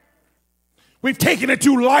 We've taken it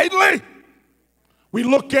too lightly. We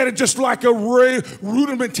look at it just like a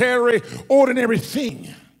rudimentary, ordinary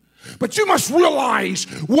thing. But you must realize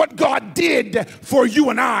what God did for you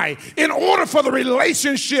and I in order for the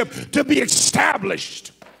relationship to be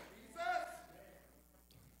established.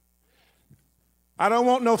 I don't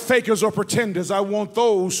want no fakers or pretenders. I want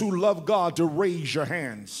those who love God to raise your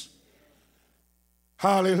hands.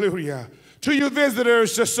 Hallelujah. To you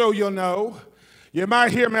visitors, just so you'll know, you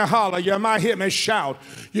might hear me holler, you might hear me shout,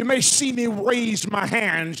 you may see me raise my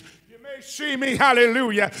hands, you may see me,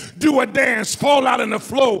 hallelujah, do a dance, fall out in the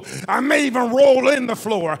floor. I may even roll in the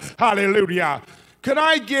floor. Hallelujah. Could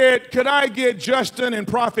I get Justin and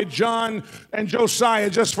Prophet John and Josiah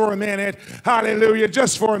just for a minute? Hallelujah,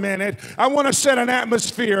 just for a minute. I want to set an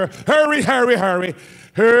atmosphere. Hurry, hurry, hurry.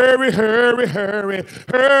 Hurry, hurry, hurry,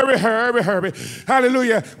 hurry, hurry, hurry.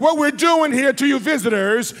 Hallelujah. What we're doing here to you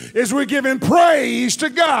visitors is we're giving praise to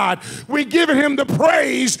God. We're giving him the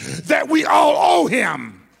praise that we all owe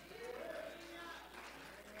him.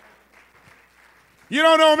 You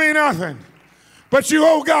don't owe me nothing, but you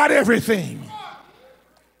owe God everything.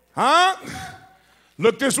 Huh?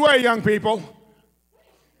 Look this way, young people.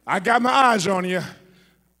 I got my eyes on you.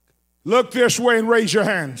 Look this way and raise your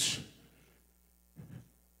hands.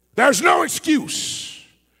 There's no excuse.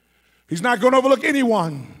 He's not going to overlook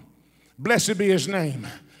anyone. Blessed be his name.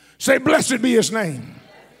 Say, blessed be his name.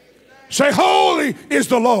 Say, holy is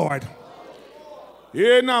the Lord.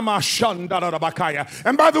 And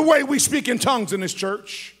by the way, we speak in tongues in this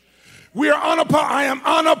church. I am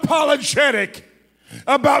unapologetic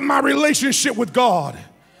about my relationship with God.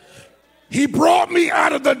 He brought me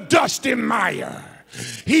out of the dust and mire.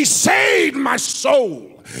 He saved my soul.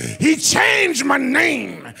 He changed my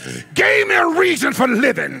name, gave me a reason for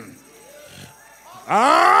living.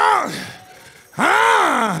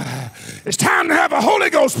 It's time to have a Holy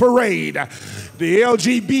Ghost parade. The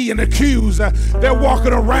LGB and the Qs, they're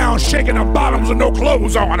walking around shaking the bottoms with no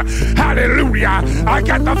clothes on. Hallelujah. I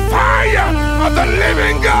got the fire of the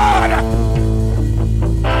living God.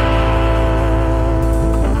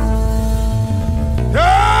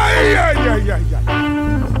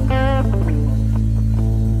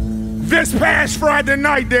 This past Friday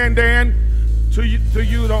night, Dan, to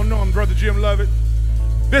you don't know him, Brother Jim Lovett.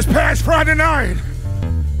 This past Friday night,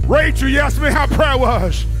 Rachel, you asked me how prayer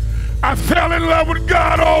was. I fell in love with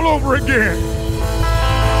God all over again.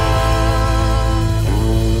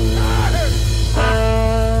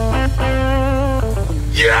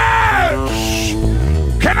 Yes!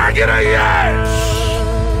 Can I get a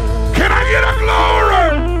yes? Can I get a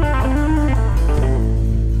glory?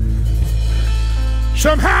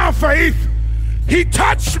 Somehow, Faith, he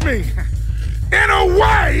touched me in a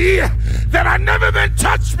way that I've never been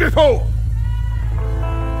touched before.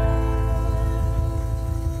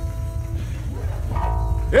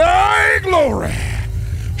 Hey, glory.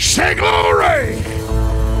 Say glory.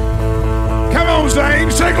 Come on, Zane,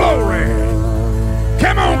 say glory.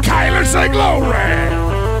 Come on, Kyler, say glory.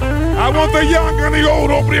 I want the young and the old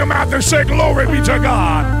open your mouth and say glory be to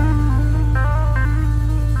God.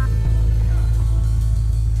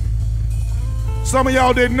 Some of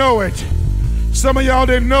y'all didn't know it. Some of y'all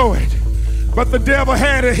didn't know it. But the devil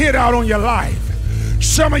had a hit out on your life.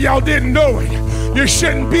 Some of y'all didn't know it. You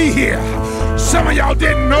shouldn't be here. Some of y'all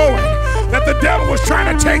didn't know it, that the devil was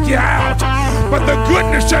trying to take you out. But the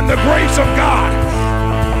goodness and the grace of God.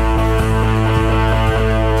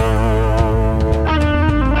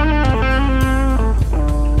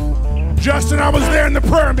 Justin, I was there in the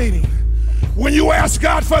prayer meeting when you asked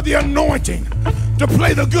God for the anointing to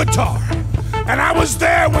play the guitar. And I was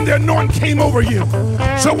there when the anointing came over you.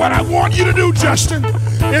 So what I want you to do, Justin,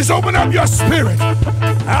 is open up your spirit.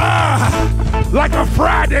 Like a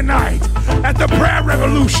Friday night at the prayer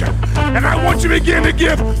revolution. And I want you to begin to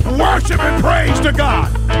give worship and praise to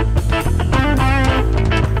God.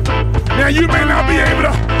 Now you may not be able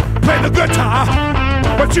to play the guitar,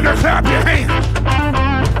 but you can clap your hands.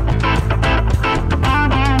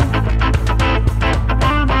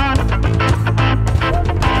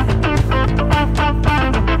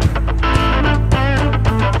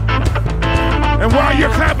 And while you're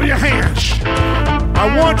clapping your hands,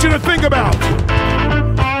 I want you to think about,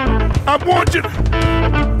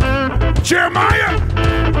 Jeremiah.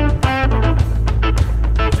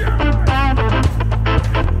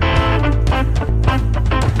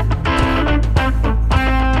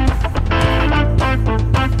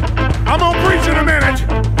 I'm going to preach in a minute,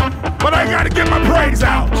 but I got to get my praise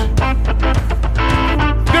out.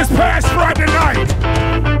 This past Friday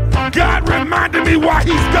night, God reminded me why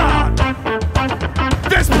he's God.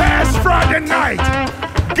 This past Friday night,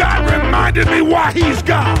 God reminded me why he's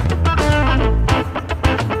God.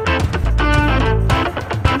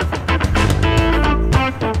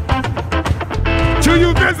 To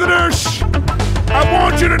you visitors,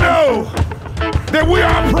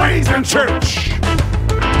 praise in church.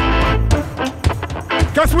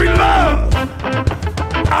 Because we love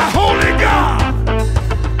our holy God.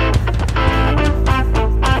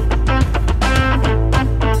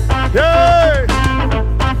 Yay!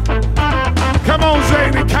 Come on,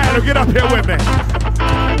 Zane and Kyler, get up here with me.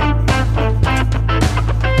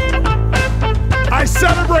 I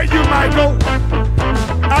celebrate you, Michael.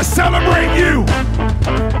 I celebrate you.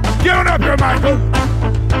 Get on up here, Michael.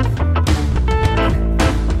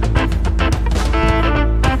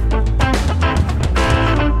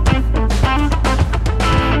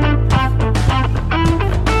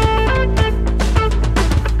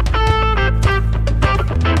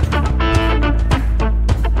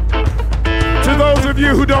 To those of you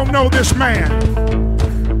who don't know this man,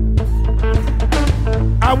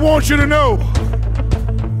 I want you to know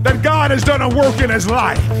that God has done a work in his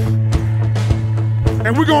life.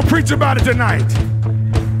 And we're going to preach about it tonight.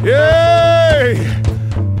 Yay!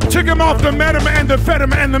 Took him off the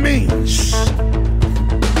methamphetamine and the means.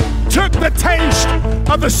 Took the taste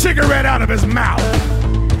of the cigarette out of his mouth.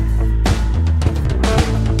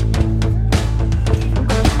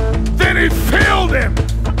 Then he filled him.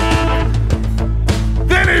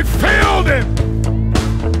 Then he filled him.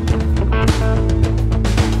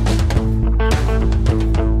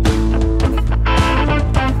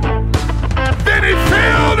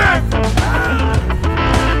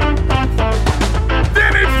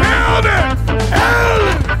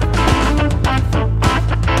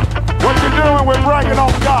 We're bragging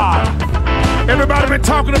on God. Everybody been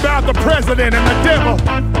talking about the president and the devil.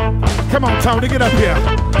 Come on, Tony, get up here.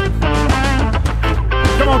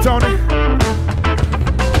 Come on, Tony.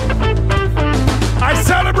 I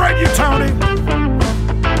celebrate you, Tony.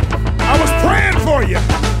 I was praying for you.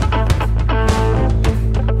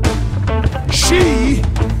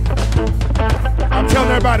 I'm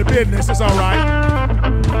telling everybody business, it's all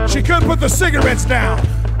right. She couldn't put the cigarettes down.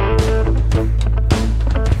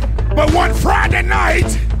 But one Friday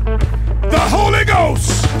night, the Holy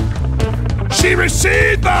Ghost, she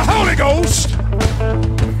received the Holy Ghost,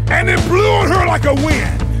 and it blew on her like a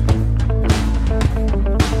wind.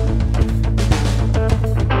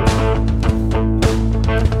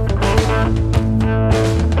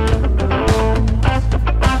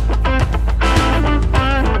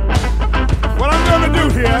 What I'm going to do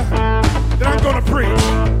here, then I'm going to preach.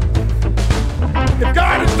 If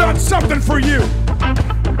God has done something for you,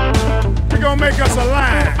 we're going to make us a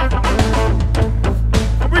line.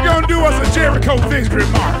 We're going to do us a Jericho victory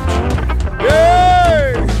march.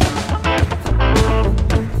 Yay!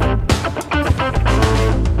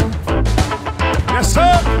 Yes,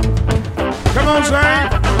 sir. Come on, Zane.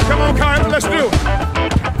 Come on, Kyle. Let's do it.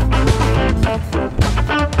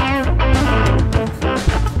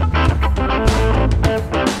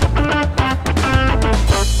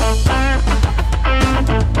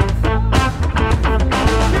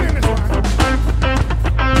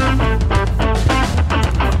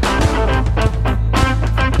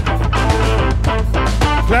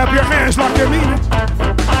 Clap your hands like you mean it.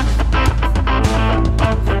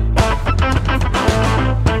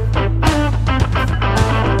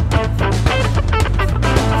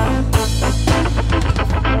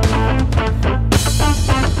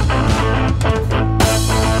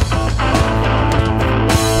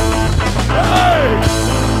 Hey!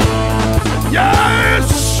 Yes!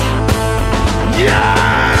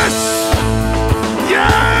 Yes!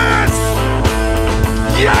 Yes!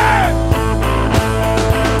 Yes!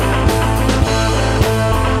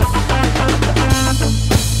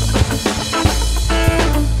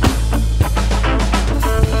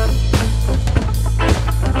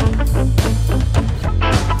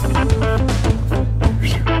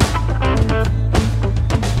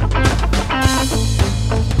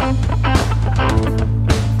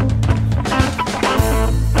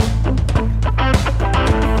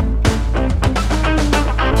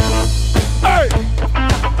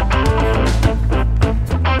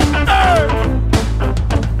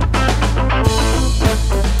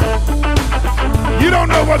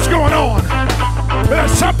 What's going on?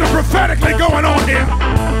 There's something prophetically going on here.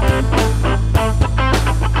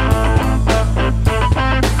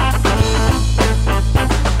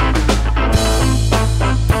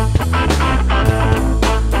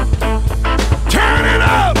 Turn it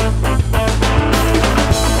up.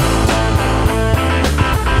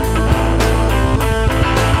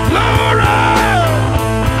 Glory.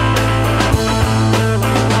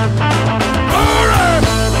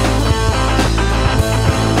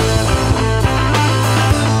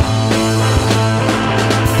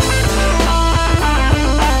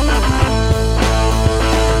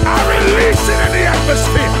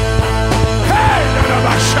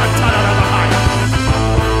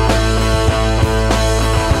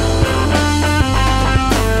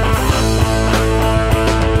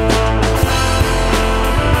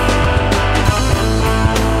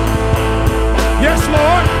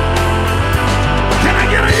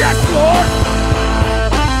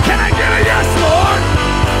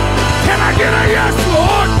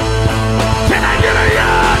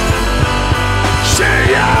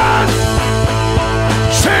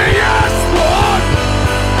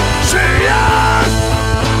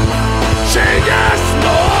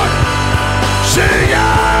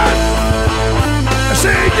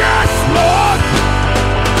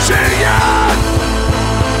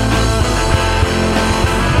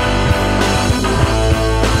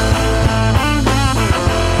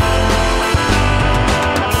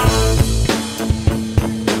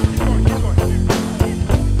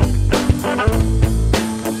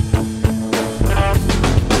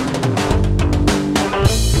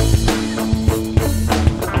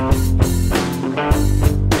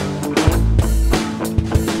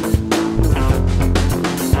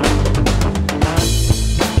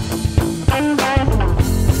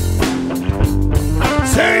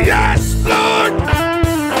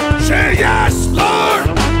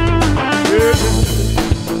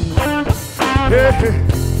 Hey,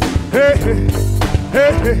 hey, hey,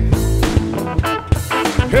 hey,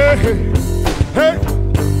 hey, hey.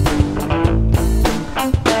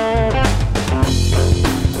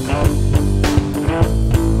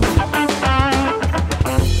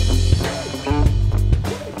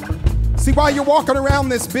 See, while you're walking around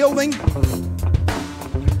this building,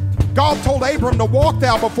 God told Abram to walk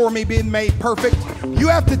thou before me being made perfect. You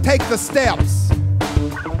have to take the steps.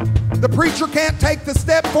 The preacher can't take the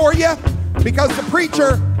step for you because the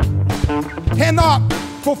preacher cannot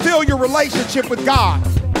fulfill your relationship with God.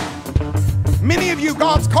 Many of you,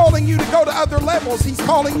 God's calling you to go to other levels. He's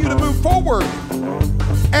calling you to move forward.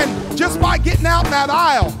 And just by getting out in that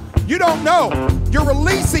aisle, you don't know. You're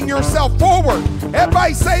releasing yourself forward.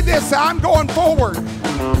 Everybody say this, say, I'm going forward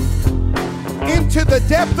into the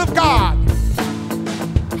depth of God.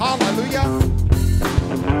 Hallelujah.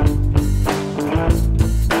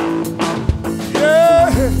 Yeah,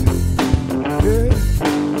 yeah,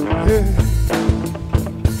 yeah.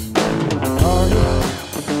 Oh,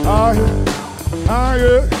 yeah, oh, yeah, oh,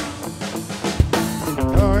 yeah,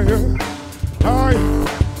 oh, yeah,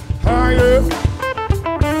 oh, yeah,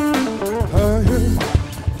 oh, yeah.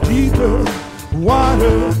 Deeper,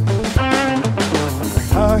 water,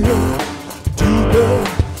 higher, deeper,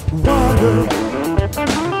 water,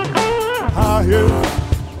 higher,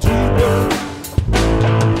 deeper,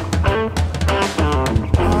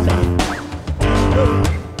 higher, deeper.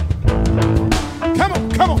 Come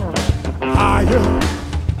on, come on, higher,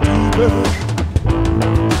 deeper.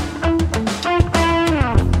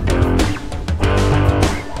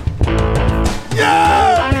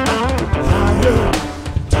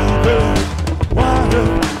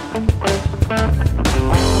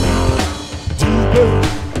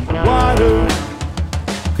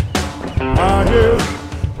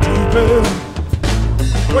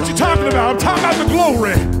 What you talking about? I'm talking about the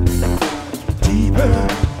glory. Deeper.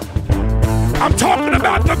 I'm talking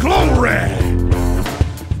about the glory.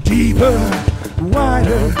 Deeper,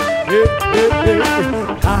 wider,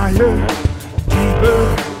 higher,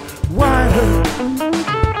 deeper, wider.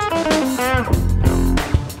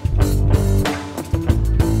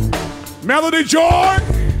 Melody Joy,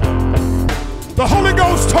 the Holy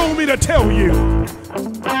Ghost told me to tell you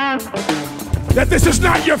that this is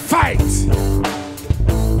not your fight.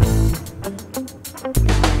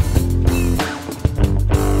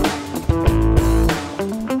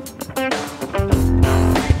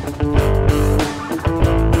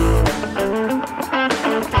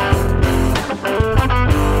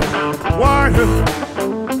 Wider,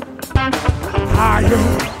 higher,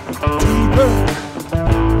 deeper.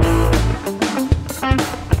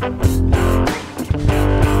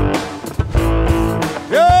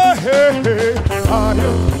 Yeah, hey, hey,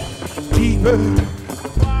 higher, deeper,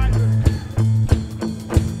 wider.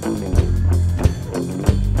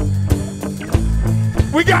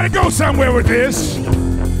 We gotta go somewhere with this.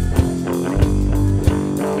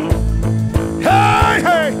 Hey,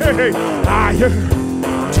 hey, hey, hey, higher,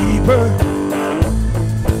 deeper.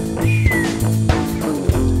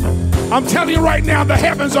 I'm telling you right now, the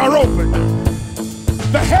heavens are open.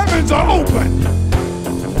 The heavens are open.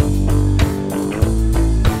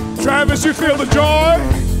 Travis, you feel the joy?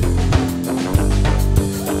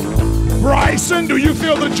 Bryson, do you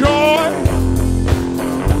feel the joy?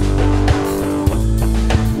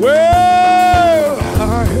 Well,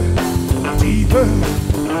 higher, deeper,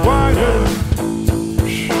 wider.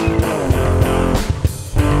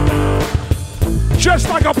 Just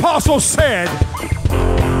like Apostle said,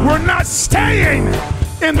 we're not staying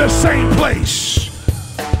in the same place.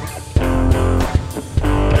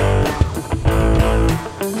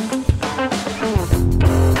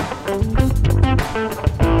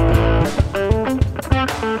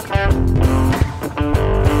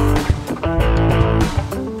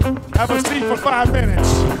 Have a seat for 5 minutes.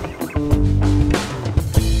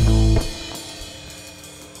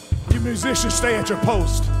 You musicians, stay at your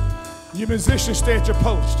post. You musicians, stay at your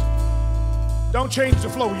post. Don't change the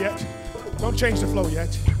flow yet. Don't change the flow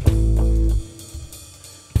yet.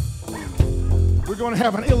 We're going to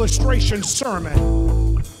have an illustration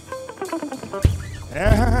sermon.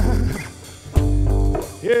 Yeah.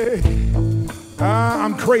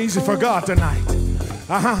 I'm crazy for God tonight.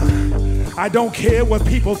 I don't care what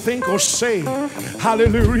people think or say.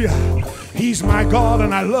 Hallelujah. He's my God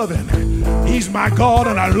and I love him. He's my God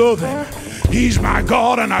and I love him. He's my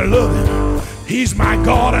God and I love him. He's my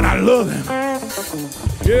God and I love him.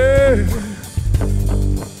 Yeah.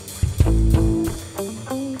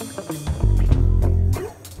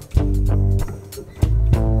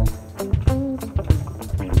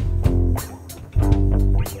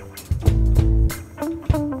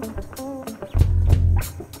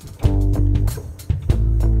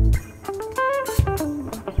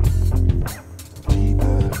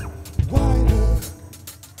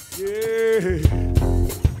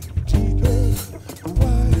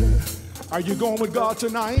 Are you going with God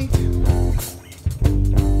tonight?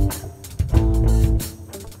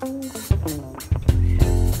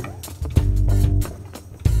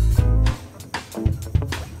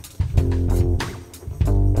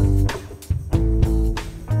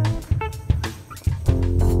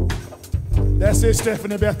 That's it,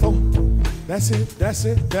 Stephanie Bethel. That's it, that's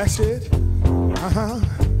it, that's it.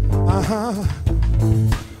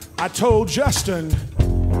 I told Justin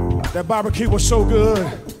that barbecue was so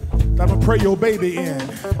good that I'm gonna pray your baby in.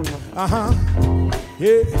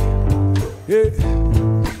 Yeah, yeah,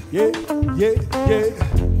 yeah, yeah, yeah.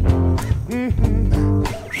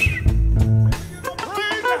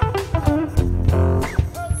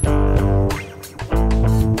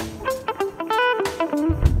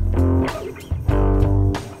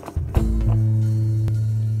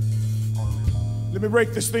 Let me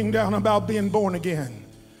break this thing down about being born again.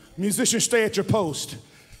 Musicians, stay at your post.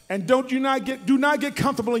 And do not get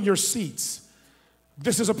comfortable in your seats.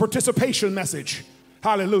 This is a participation message.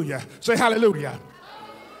 Hallelujah. Say hallelujah.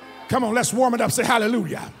 Come on, let's warm it up. Say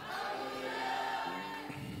hallelujah.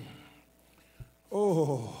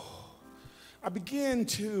 Oh, I began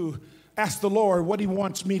to ask the Lord what he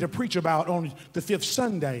wants me to preach about on the 5th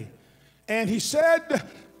Sunday. And he said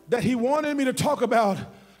that he wanted me to talk about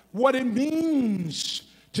what it means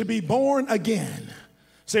to be born again.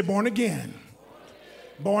 Say born again.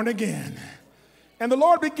 Born again. And the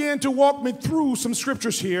Lord began to walk me through some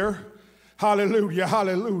scriptures here. Hallelujah,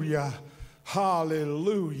 hallelujah,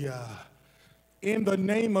 hallelujah. In the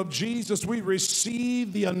name of Jesus, we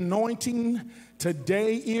receive the anointing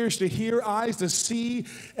today, ears to hear, eyes to see,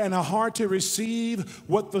 and a heart to receive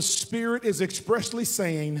what the Spirit is expressly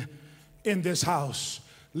saying in this house.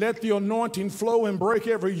 Let the anointing flow and break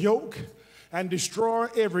every yoke and destroy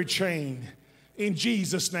every chain. In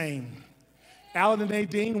Jesus' name. Alan and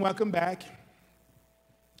Nadine, welcome back.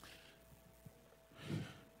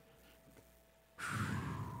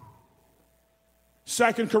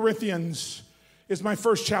 Second Corinthians is my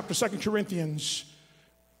first chapter. 2 Corinthians,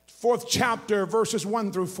 4th chapter, verses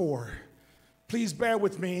 1 through 4. Please bear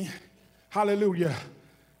with me. Hallelujah.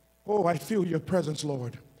 Oh, I feel your presence,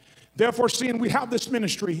 Lord. Therefore, seeing we have this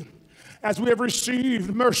ministry, as we have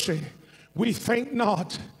received mercy, we faint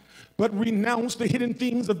not, but renounce the hidden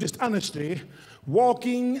things of dishonesty,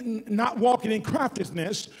 not walking in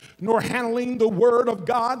craftiness, nor handling the word of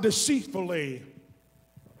God deceitfully,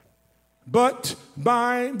 but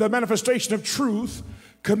by the manifestation of truth,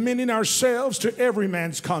 commending ourselves to every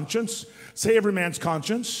man's conscience. Say every man's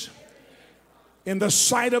conscience. In the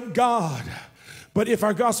sight of God. But if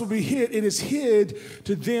our gospel be hid, it is hid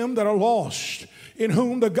to them that are lost, in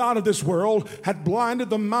whom the God of this world hath blinded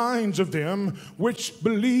the minds of them which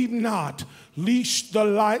believe not, lest the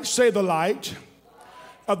light, say the light,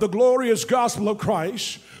 of the glorious gospel of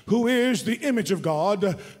Christ, who is the image of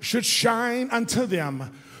God, should shine unto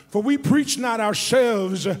them. For we preach not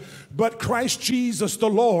ourselves, but Christ Jesus the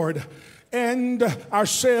Lord, and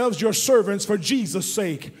ourselves your servants for Jesus'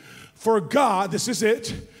 sake. For God, this is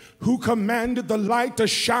it, who commanded the light to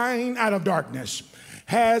shine out of darkness,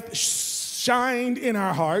 hath shined in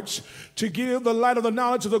our hearts to give the light of the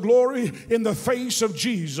knowledge of the glory in the face of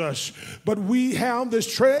Jesus. But we have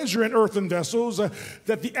this treasure in earthen vessels,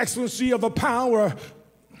 that the excellency of the power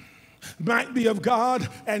might be of God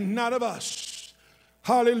and not of us.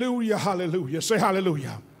 Hallelujah, hallelujah. Say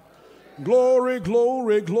hallelujah. Glory,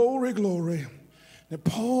 glory, glory, glory. Now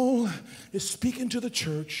Paul is speaking to the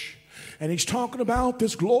church. And he's talking about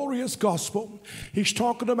this glorious gospel. He's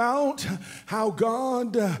talking about how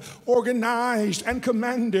God organized and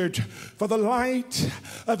commanded for the light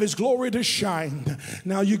of his glory to shine.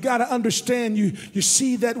 Now you got to understand, you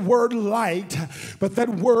see that word light, but that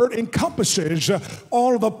word encompasses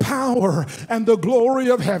all of the power and the glory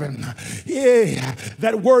of heaven. Yeah,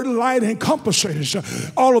 that word light encompasses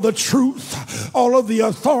all of the truth, all of the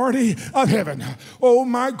authority of heaven. Oh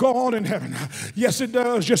my God in heaven. Yes it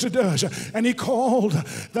does, yes it does. And he called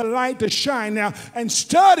the light to shine. Now, and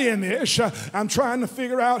studying this, I'm trying to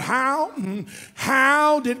figure out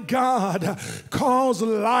how did God cause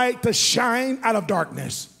light to shine out of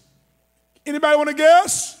darkness? Anybody want to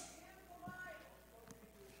guess?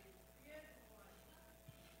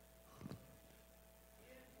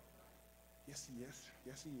 Yes, he is.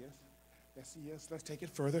 Yes, he is. Yes, he is. Let's take it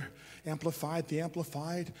further. Amplified, the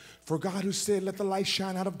Amplified. For God who said, let the light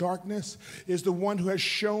shine out of darkness, is the one who has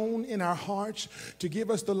shone in our hearts to give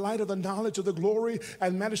us the light of the knowledge of the glory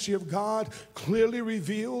and majesty of God, clearly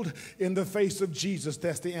revealed in the face of Jesus.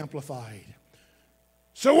 That's the Amplified.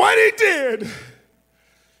 So what he did,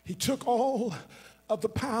 he took all of the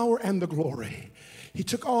power and the glory. He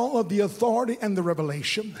took all of the authority and the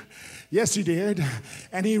revelation. Yes, he did.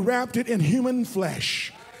 And he wrapped it in human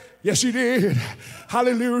flesh. Yes, he did.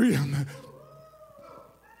 Hallelujah.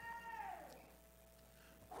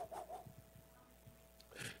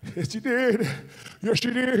 Yes, he did. Yes,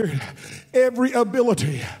 he did. Every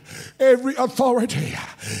ability, every authority,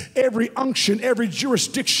 every unction, every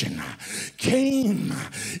jurisdiction came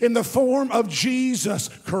in the form of Jesus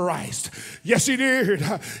Christ. Yes, he did.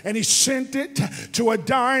 And he sent it to a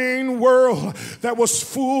dying world that was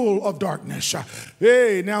full of darkness.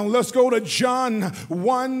 Hey, now let's go to John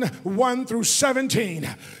 1 through 17.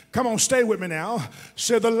 Come on, stay with me now.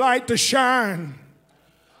 Say the light to shine.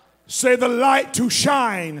 Say the light to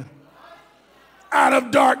shine out of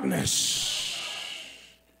darkness.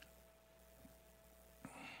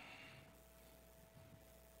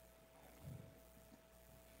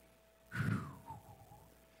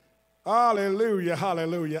 Hallelujah,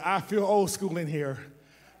 hallelujah. I feel old school in here.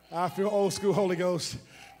 I feel old school Holy Ghost.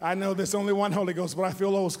 I know there's only one Holy Ghost, but I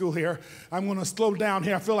feel old school here. I'm going to slow down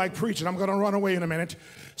here. I feel like preaching. I'm going to run away in a minute.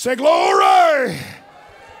 Say glory.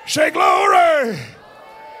 Say glory.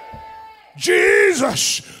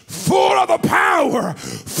 Jesus, full of the power,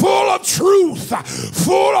 full of truth,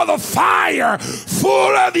 full of the fire,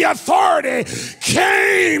 full of the authority,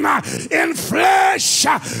 came in flesh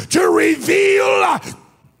to reveal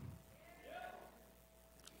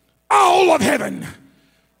all of heaven.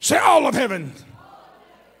 Say all of heaven.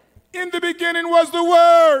 In the beginning was the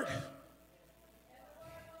Word.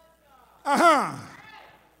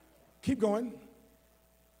 Keep going.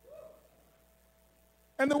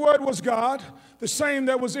 And the Word was God, the same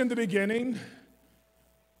that was in the beginning.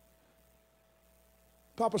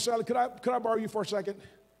 Papa Sally, could I borrow you for a second?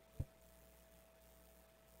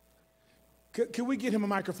 Could we get him a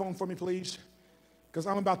microphone for me, please? Because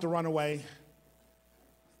I'm about to run away.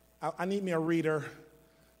 I need me a reader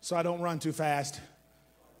so I don't run too fast.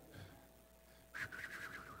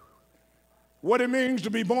 What it means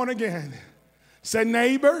to be born again. Say,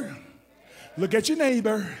 neighbor. Look at your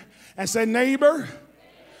neighbor and say, neighbor.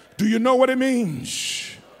 Do you know what it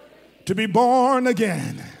means to be born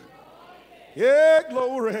again? Yeah,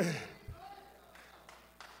 glory.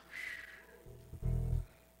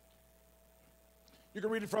 You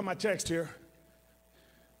can read it from my text here.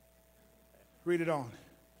 Read it on.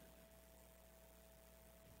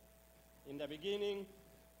 In the beginning,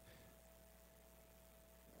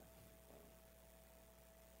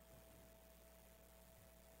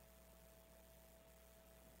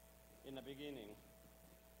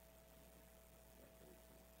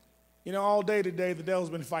 You know, all day today, the devil's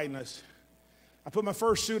been fighting us. I put my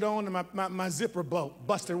first suit on and my zipper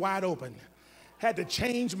busted wide open. Had to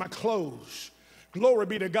change my clothes. Glory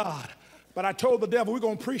be to God. But I told the devil, we're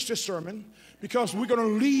going to preach this sermon because we're going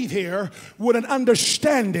to leave here with an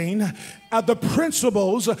understanding of the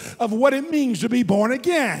principles of what it means to be born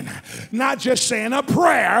again. Not just saying a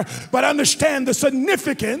prayer, but understand the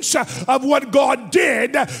significance of what God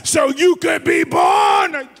did so you could be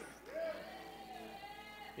born.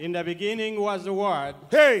 In the beginning was the Word.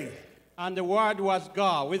 Hey. And the Word was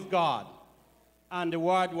God, with God. And the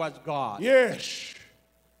Word was God. Yes.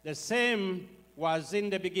 The same was in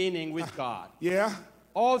the beginning with God. Yeah.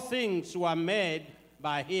 All things were made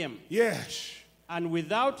by him. Yes. And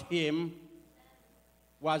without him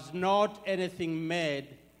was not anything made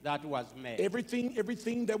that was made.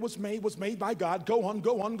 Everything that was made by God. Go on,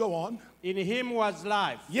 go on, go on. In him was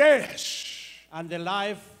life. Yes. And the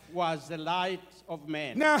life was the light of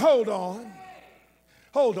men. Now hold on.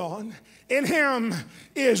 Hold on. In him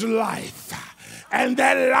is life. And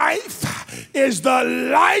that life is the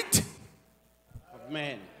light of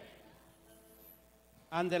men.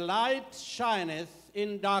 And the light shineth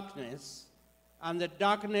in darkness, and the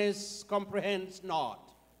darkness comprehends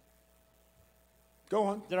not. Go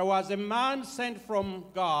on. There was a man sent from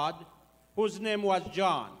God whose name was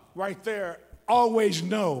John. Right there. Always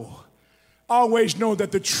know that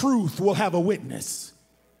the truth will have a witness.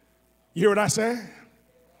 You hear what I say?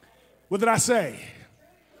 What did I say?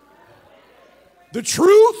 The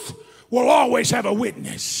truth will always have a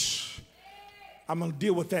witness. I'm going to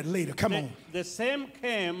deal with that later. Come on. The same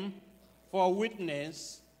came for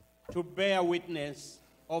witness, to bear witness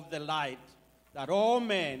of the light, that all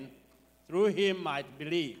men through him might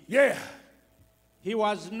believe. Yeah. He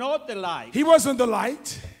was not the light. He wasn't the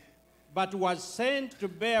light. But was sent to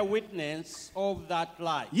bear witness of that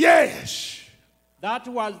light. Yes. That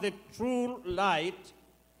was the true light,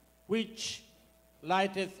 which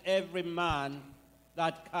lighteth every man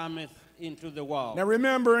that cometh into the world. Now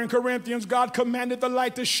remember, in Corinthians, God commanded the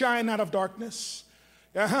light to shine out of darkness.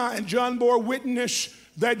 And John bore witness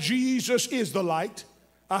that Jesus is the light.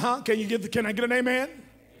 Can I get an amen?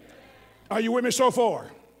 Are you with me so far?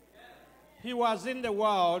 He was in the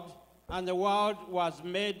world, and the world was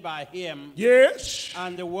made by him. Yes.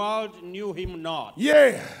 And the world knew him not.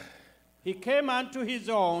 Yeah. He came unto his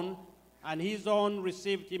own, and his own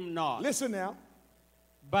received him not. Listen now.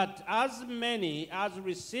 But as many as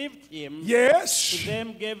received him, yes, to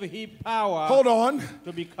them gave he power. Hold on.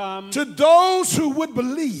 To become. To those who would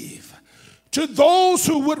believe, to those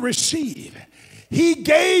who would receive, he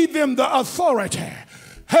gave them the authority,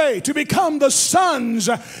 to become the sons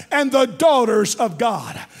and the daughters of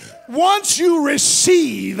God. Once you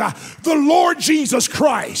receive the Lord Jesus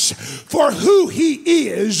Christ for who he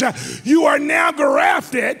is, you are now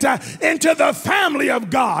grafted into the family of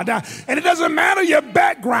God. And it doesn't matter your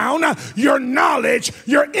background, your knowledge,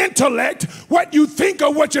 your intellect, what you think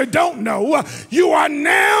or what you don't know. You are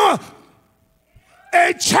now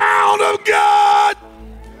a child of God.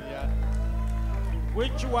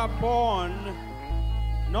 Which were born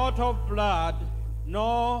not of blood,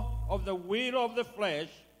 nor of the will of the flesh,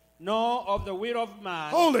 nor of the will of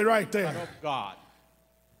man. Hold it right there. But of God.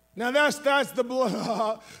 Now that's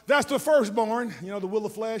the firstborn, the will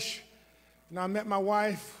of flesh. I met my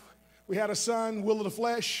wife. We had a son, will of the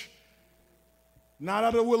flesh. Not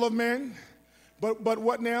out of the will of men. But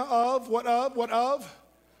what now? What of?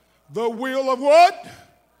 The will of what?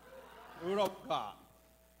 The will of God.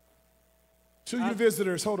 To you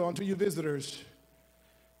visitors, hold on, to you visitors.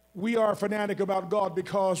 We are fanatic about God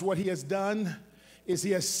because what he has done is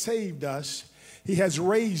he has saved us. He has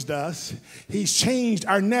raised us. He's changed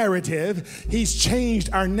our narrative. He's changed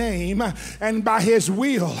our name. And by his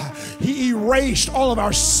will, he erased all of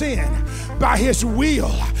our sin. By his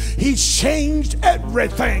will, he's changed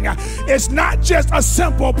everything. It's not just a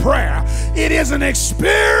simple prayer. It is an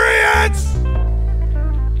experience.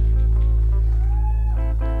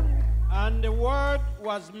 And the word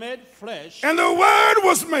was made flesh. And the word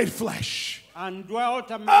was made flesh. And dwelt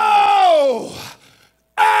among us.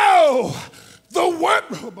 The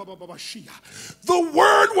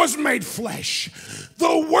word was made flesh.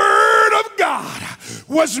 The word of God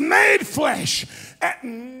was made flesh.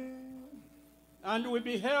 And we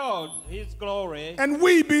beheld his glory. And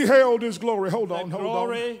we beheld his glory. Hold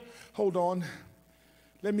on.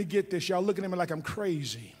 Let me get this. Y'all looking at me like I'm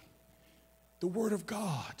crazy. The word of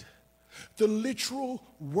God. The literal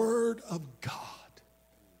word of God.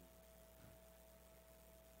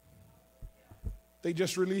 They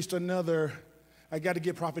just released another, I got to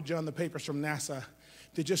get Prophet John the papers from NASA.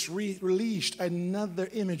 They just released another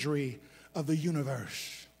imagery of the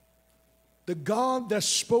universe. The God that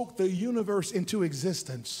spoke the universe into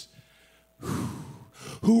existence,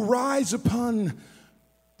 who rides upon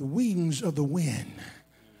the wings of the wind,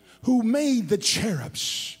 who made the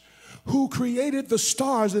cherubs, who created the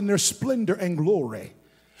stars in their splendor and glory,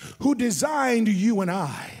 who designed you and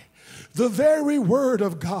I. The very word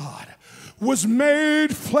of God was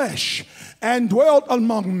made flesh and dwelt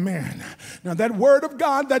among men. Now that word of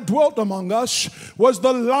God that dwelt among us was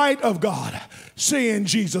the light of God, seeing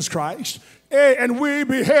Jesus Christ. And we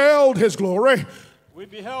beheld his glory. We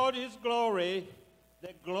beheld his glory,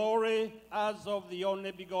 the glory as of the only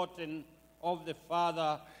begotten of the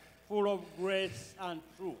Father, full of grace and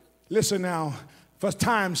truth. Listen now, for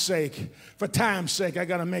time's sake, I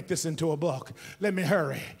got to make this into a book. Let me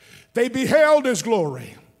hurry. They beheld his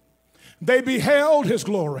glory. They beheld his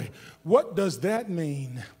glory. What does that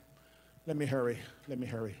mean? Let me hurry.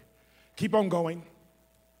 Keep on going.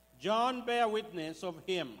 John bare witness of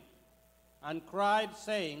him and cried,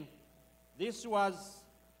 saying, This was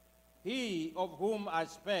he of whom I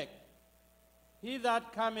spake. He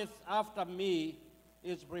that cometh after me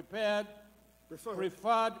is preferred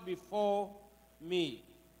before me,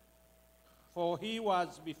 for he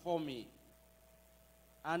was before me.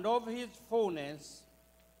 And of his fullness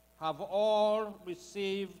have all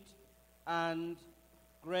received, and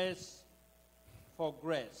grace for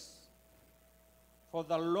grace. For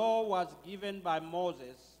the law was given by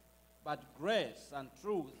Moses, but grace and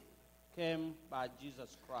truth came by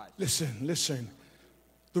Jesus Christ. Listen.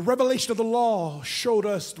 The revelation of the law showed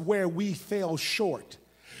us where we fell short,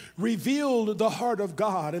 revealed the heart of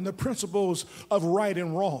God and the principles of right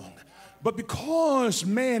and wrong. But because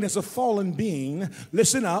man is a fallen being,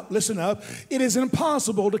 listen up, it is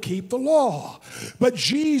impossible to keep the law. But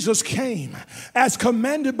Jesus came as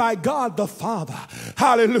commanded by God the Father,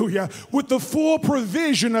 hallelujah, with the full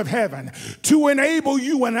provision of heaven to enable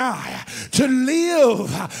you and I to live,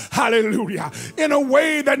 hallelujah, in a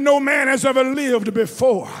way that no man has ever lived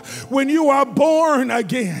before. When you are born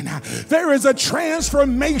again, there is a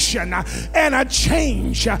transformation and a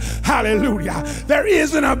change, hallelujah. There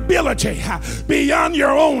is an ability beyond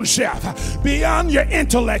your own self, beyond your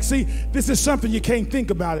intellect. See, this is something you can't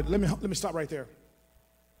think about it. Let me stop right there.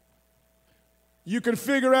 You can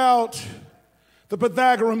figure out the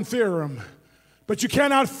Pythagorean theorem, but you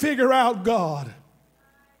cannot figure out God.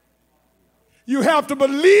 You have to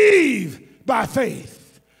believe by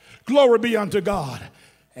faith. Glory be unto God.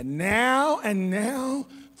 And now,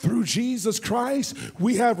 through Jesus Christ,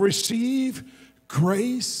 we have received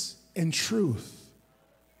grace and truth.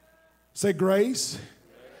 Say grace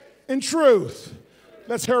and truth.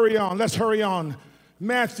 Let's hurry on.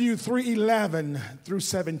 Matthew 3:11 through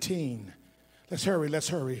 17. Let's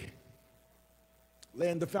hurry.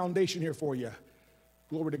 Laying the foundation here for you.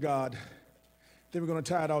 Glory to God. Then we're going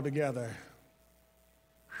to tie it all together.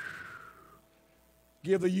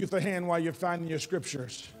 Give the youth a hand while you're finding your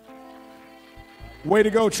scriptures. Way to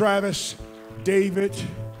go, Travis, David,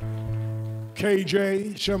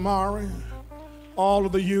 KJ, Shamari, all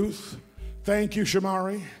of the youth. Thank you,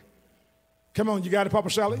 Shamari. Come on, you got it, Papa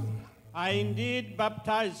Sally? I indeed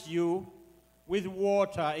baptize you with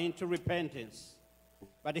water into repentance.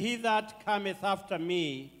 But he that cometh after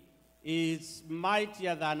me is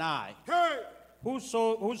mightier than I,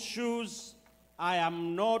 whose shoes I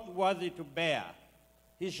am not worthy to bear.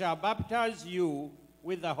 He shall baptize you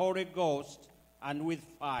with the Holy Ghost and with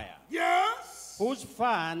fire. Yes. Whose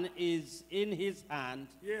fan is in his hand,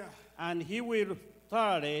 and he will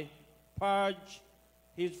thoroughly purge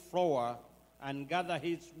his floor and gather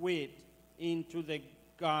his wheat into the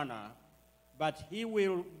garner, but he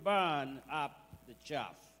will burn up the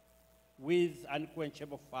chaff with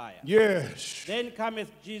unquenchable fire. Yes. Then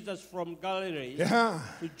cometh Jesus from Galilee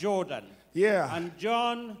to Jordan, and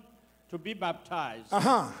John to be baptized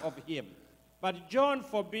of him. But John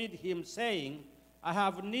forbid him, saying, I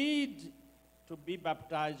have need to be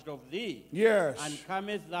baptized of thee. Yes. And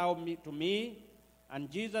comest thou to me?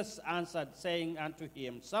 And Jesus answered, saying unto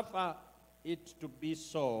him, Suffer it to be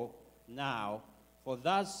so now, for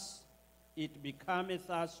thus it becometh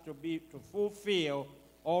us to fulfill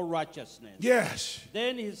all righteousness. Yes.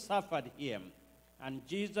 Then he suffered him. And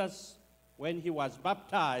Jesus, when he was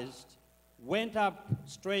baptized, went up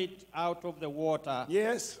straight out of the water.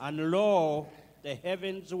 Yes. And lo, the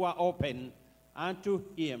heavens were open unto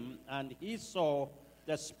him, and he saw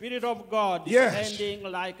the Spirit of God descending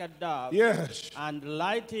like a dove, and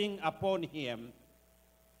lighting upon him.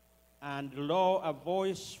 And lo, a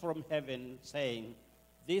voice from heaven saying,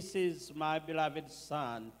 This is my beloved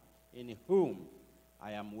Son, in whom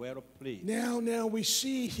I am well pleased. Now we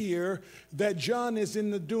see here that John is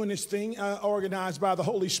doing his thing, organized by the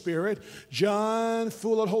Holy Spirit. John,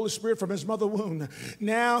 full of the Holy Spirit from his mother's womb.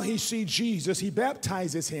 Now he sees Jesus. He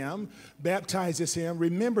baptizes him.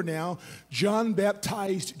 Remember now, John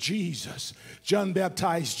baptized Jesus.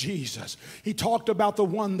 He talked about the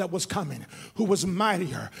one that was coming, who was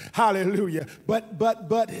mightier. Hallelujah.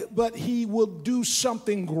 But he will do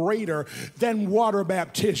something greater than water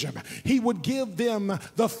baptism. He would give them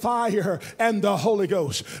the fire and the Holy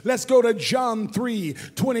Ghost. Let's go to John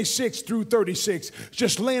 3:26 through 36.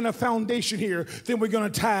 Just laying a foundation here, then we're going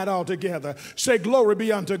to tie it all together. Say, glory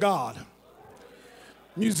be unto God.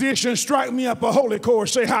 Musicians, strike me up a holy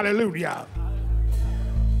chorus. Say hallelujah.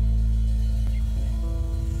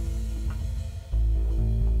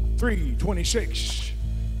 Three 26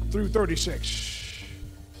 through 36.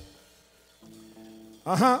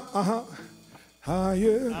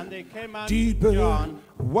 Higher, and they came unto deeper, John,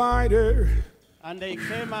 wider. And they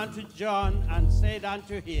came unto John and said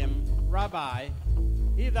unto him, Rabbi,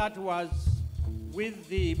 he that was with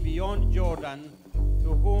thee beyond Jordan, to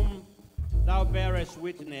whom thou bearest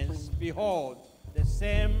witness, behold, the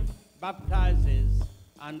same baptizes,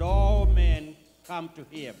 and all men come to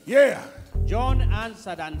him. John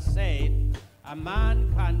answered and said, a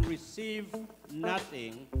man can receive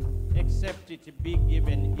nothing except it be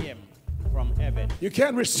given him from heaven. You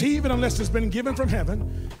can't receive it unless it's been given from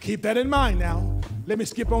heaven. Keep that in mind now. Let me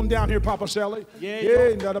skip on down here, Papa Sally. Ye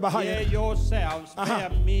yourselves bear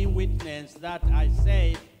me witness that I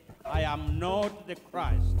say I am not the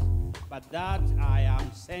Christ, but that I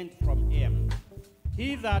am sent from him.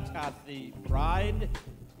 He that hath the bride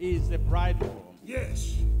is the bridegroom.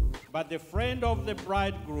 Yes. But the friend of the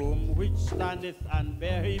bridegroom, which standeth and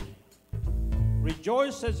bear him,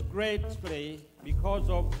 rejoices greatly because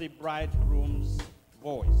of the bridegroom's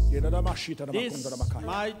voice. This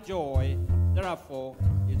my joy, therefore,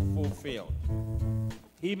 is fulfilled.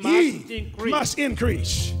 He must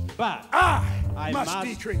increase, but I must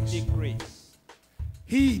decrease.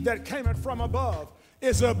 He that cometh from above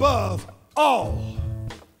is above all.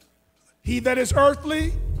 He that is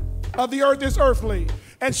earthly, of the earth is earthly,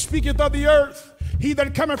 and speaketh of the earth. He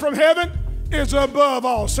that cometh from heaven is above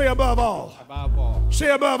all. Say above all. Above all.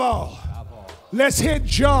 Say above all. Above all. Let's hit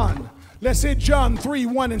John. Let's hit John 3,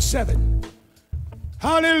 1 and 7.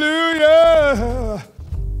 Hallelujah.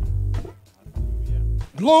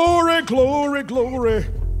 Glory, glory, glory.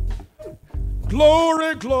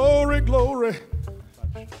 Glory, glory, glory.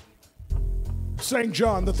 St.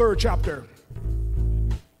 John, the 3rd chapter.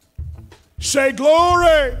 Say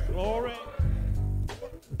glory. Glory.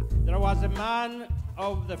 There was a man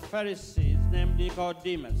of the Pharisees named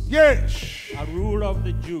Nicodemus, Yes. a ruler of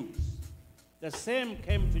the Jews. The same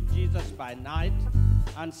came to Jesus by night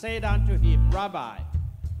and said unto him, Rabbi,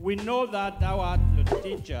 we know that thou art the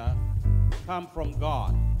teacher come from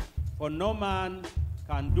God, for no man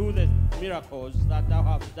can do the miracles that thou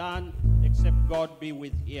hast done except God be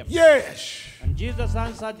with him. Yes. And Jesus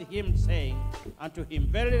answered him, saying unto him,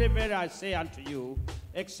 Verily, verily, I say unto you,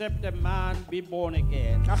 except a man be born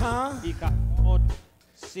again, he cannot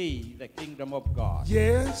see the kingdom of God.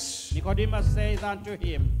 Yes. Nicodemus says unto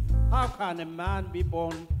him, How can a man be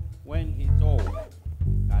born when he is old?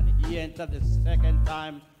 Can he enter the second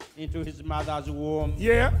time into his mother's womb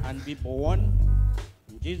and be born?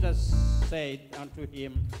 And Jesus said unto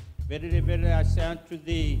him, Verily, verily, I say unto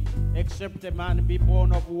thee, except a man be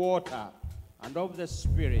born of water and of the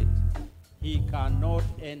Spirit, he cannot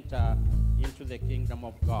enter into the kingdom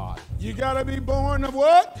of God. You got to be born of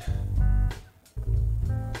what?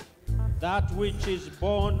 That which is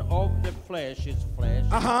born of the flesh is flesh,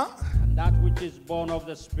 and that which is born of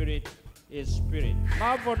the Spirit is spirit.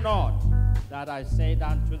 Marvel not that I said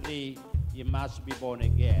unto thee, ye must be born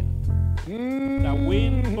again. The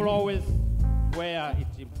wind bloweth where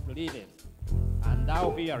it pleaseth, and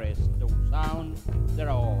thou hearest the sound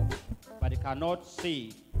thereof, but it cannot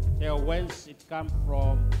see tell whence it come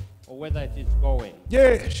from or whether it is going.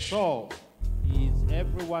 Yes. So is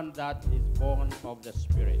everyone that is born of the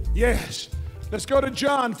Spirit. Yes. Let's go to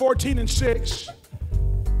John 14 and 6.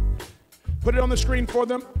 Put it on the screen for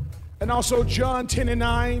them. And also John 10 and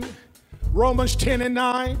 9. Romans 10 and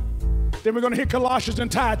 9. Then we're going to hit Colossians and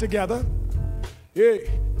tie it together. Yeah,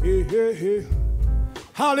 yeah, yeah, yeah.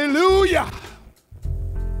 Hallelujah.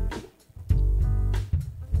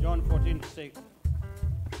 John 14:6.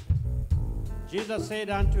 Jesus said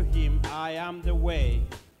unto him, I am the way,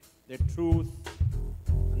 the truth,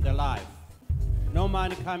 and the life. No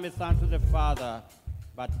man cometh unto the Father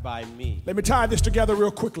but by me. Let me tie this together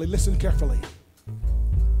real quickly. Listen carefully.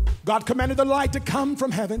 God commanded the light to come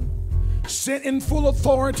from heaven, sent in full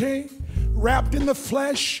authority, wrapped in the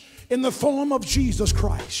flesh, in the form of Jesus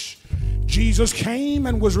Christ. Jesus came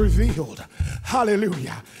and was revealed.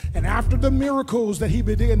 Hallelujah. And after the miracles that he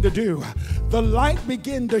began to do, the light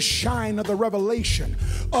began to shine of the revelation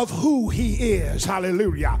of who he is.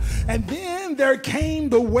 Hallelujah. And then there came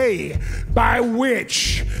the way by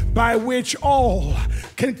which all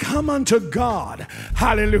can come unto God.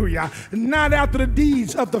 Hallelujah. Not after the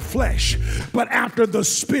deeds of the flesh, but after the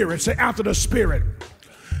Spirit. Say after the Spirit.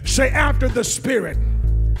 Say after the Spirit.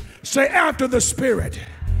 Say after the Spirit.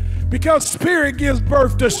 Because spirit gives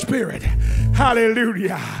birth to spirit.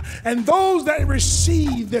 Hallelujah. And those that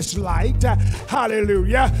receive this light,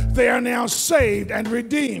 hallelujah, they are now saved and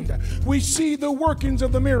redeemed. We see the workings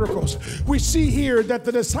of the miracles. We see here that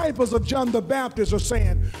the disciples of John the Baptist are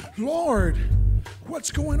saying, Lord, what's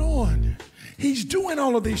going on? He's doing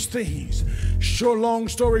all of these things. So long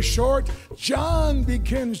story short, John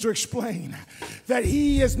begins to explain that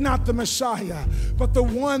he is not the Messiah, but the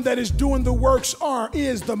one that is doing the works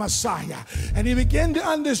is the Messiah. And he began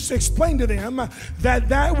to explain to them that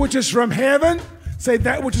that which is from heaven, say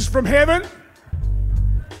that which is from heaven,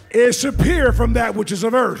 is superior from that which is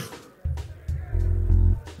of earth.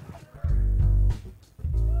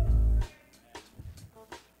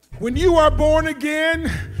 When you are born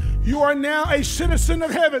again, you are now a citizen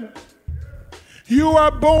of heaven. You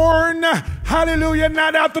are born, hallelujah,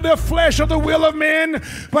 not after the flesh or the will of men,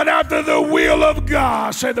 but after the will of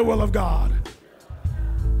God. Say the will of God.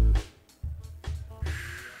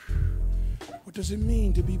 What does it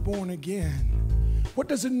mean to be born again? What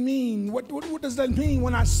does it mean? What does that mean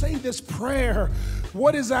when I say this prayer?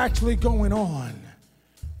 What is actually going on?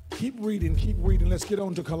 Keep reading, keep reading. Let's get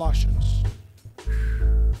on to Colossians.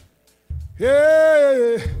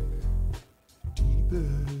 Yeah. Deeper,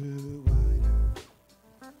 wider.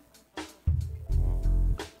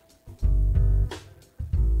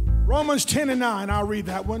 Romans 10:9, I'll read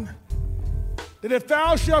that one. That if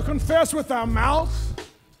thou shalt confess with thy mouth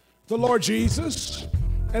the Lord Jesus,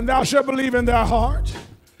 and thou shalt believe in thy heart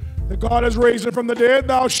that God has raised him from the dead,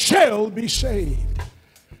 thou shalt be saved.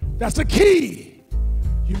 That's the key.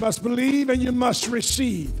 You must believe and you must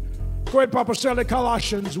receive. Go ahead, Papa Shelley,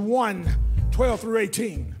 Colossians 1:12 through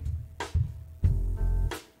 18.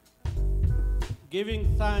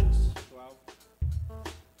 Giving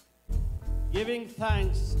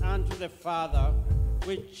thanks unto the Father,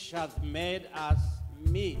 which hath made us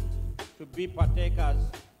meet to be partakers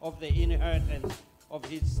of the inheritance of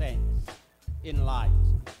his saints in light,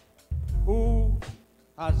 who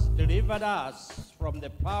has delivered us from the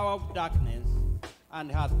power of darkness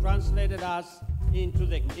and hath translated us into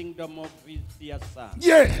the kingdom of his dear Son.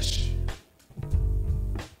 Yes.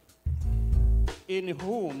 In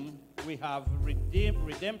whom we have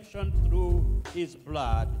redemption through his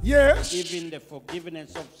blood, Yes. even the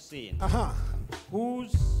forgiveness of sin, Who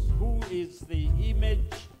who is the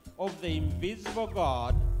image of the invisible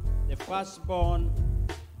God, the firstborn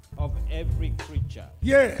of every creature.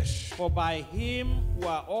 Yes. For by him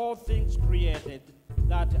were all things created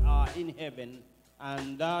that are in heaven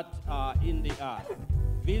and that are in the earth,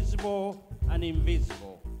 visible and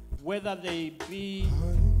invisible, whether they be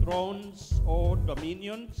thrones or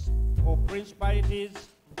dominions or principalities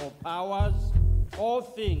or powers. All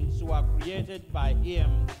things were created by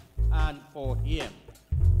him and for him.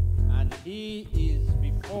 And he is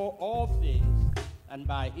before all things, and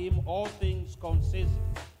by him all things consist.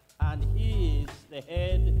 And he is the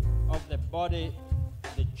head of the body,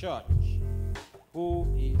 the church, who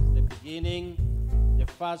is the beginning, the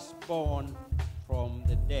firstborn from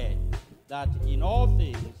the dead, that in all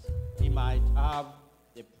things he might have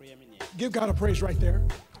the preeminence. Give God a praise right there.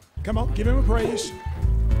 Come on, give him a praise.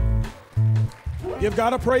 Give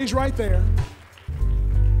God a praise right there.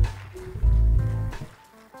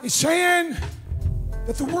 He's saying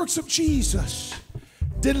that the works of Jesus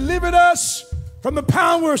delivered us from the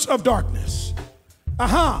powers of darkness.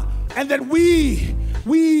 And that we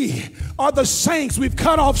are the saints. We've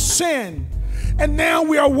cut off sin. And now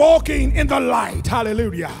we are walking in the light.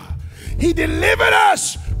 Hallelujah. He delivered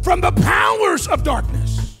us from the powers of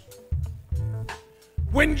darkness.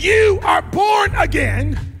 When you are born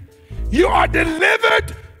again, you are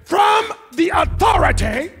delivered from the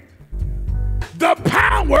authority, the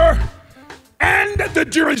power, and the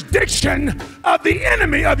jurisdiction of the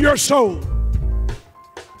enemy of your soul.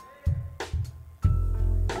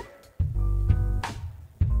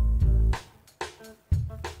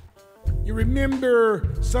 You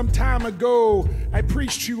remember some time ago, I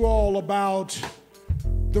preached to you all about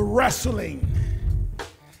the wrestling.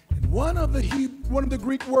 And one of the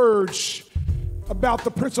Greek words about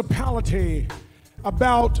the principality,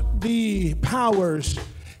 about the powers,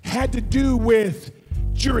 had to do with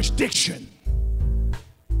jurisdiction.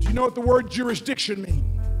 Do you know what the word jurisdiction means?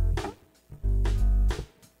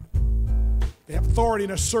 They have authority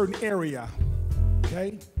in a certain area.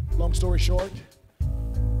 Okay? Long story short.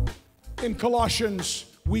 In Colossians,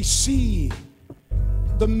 we see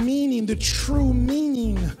the meaning, the true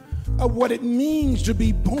meaning of what it means to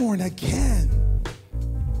be born again.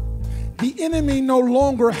 The enemy no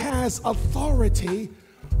longer has authority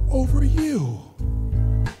over you.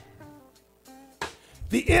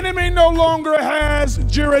 The enemy no longer has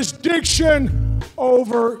jurisdiction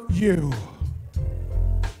over you.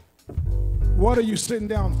 What are you sitting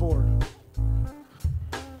down for?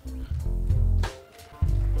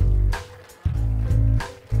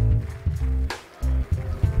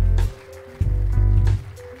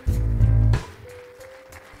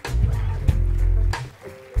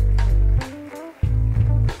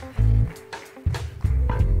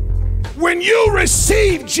 When you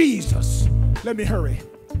receive Jesus, let me hurry.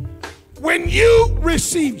 When you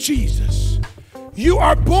receive Jesus, you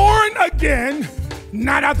are born again,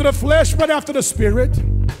 not after the flesh, but after the Spirit.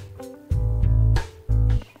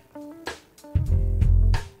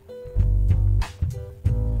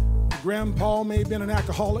 Your grandpa may have been an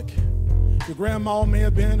alcoholic. Your grandma may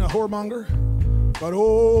have been a whoremonger. But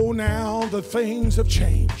oh, now the things have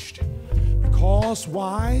changed. Because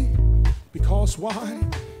why? Because why?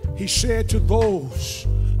 He said to those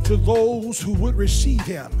who would receive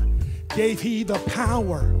him, gave he the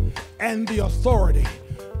power and the authority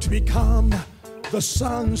to become the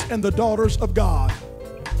sons and the daughters of God.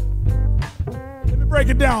 Let me break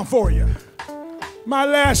it down for you. My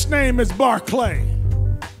last name is Barclay.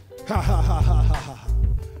 Ha ha ha ha ha ha.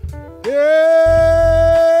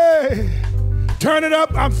 Hey! Turn it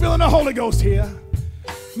up. I'm feeling the Holy Ghost here.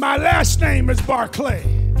 My last name is Barclay.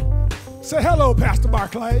 Say hello, Pastor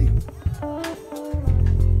Barclay.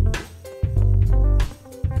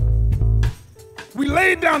 We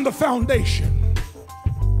laid down the foundation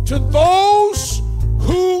to those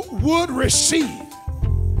who would receive.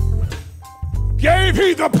 Gave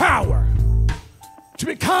he the power to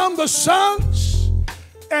become the sons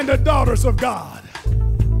and the daughters of God.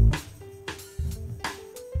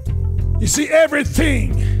 You see,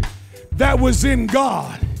 everything that was in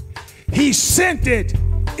God, he sent it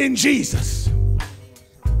in Jesus.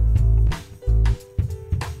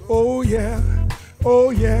 Oh yeah,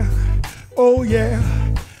 oh yeah, oh yeah.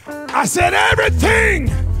 I said everything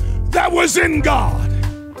that was in God,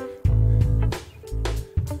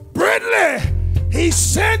 Bradley, he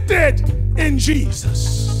sent it in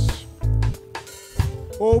Jesus.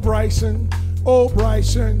 Oh Bryson, oh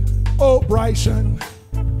Bryson, oh Bryson.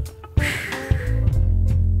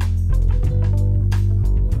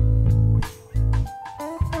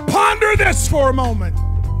 Ponder this for a moment.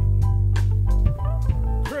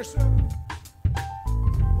 Christian,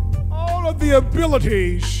 all of the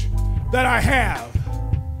abilities that I have,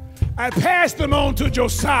 I passed them on to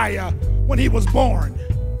Josiah when he was born.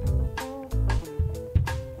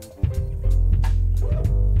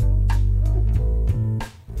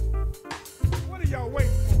 What are y'all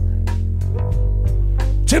waiting for?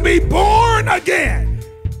 To be born again,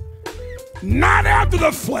 not after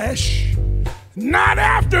the flesh, not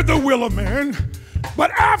after the will of man, but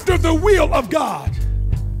after the will of God.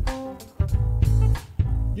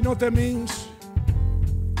 You know what that means,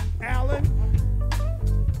 Alan?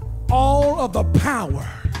 All of the power,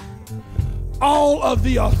 all of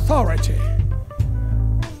the authority,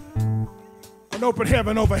 an open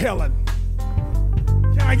heaven over Helen.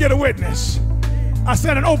 Can I get a witness? I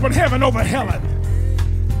said an open heaven over Helen.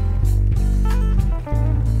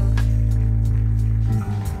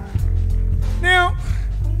 Now,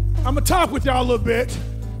 I'm going to talk with y'all a little bit,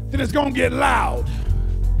 then it's going to get loud.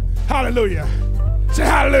 Hallelujah. Say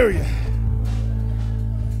hallelujah.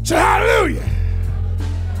 Say hallelujah.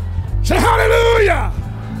 Say hallelujah.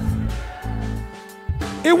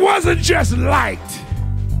 It wasn't just light.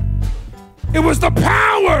 It was the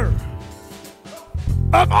power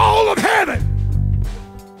of all of heaven.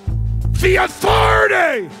 The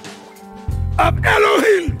authority of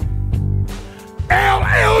Elohim. El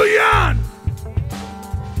Elyon.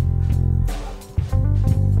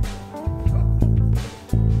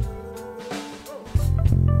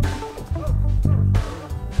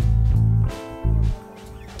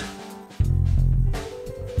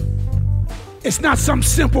 It's not some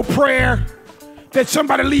simple prayer that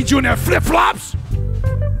somebody leads you in their flip-flops.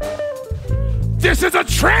 This is a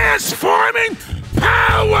transforming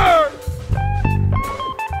power.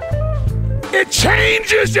 It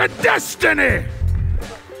changes your destiny.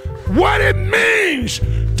 What it means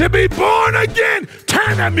to be born again.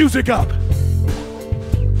 Turn that music up.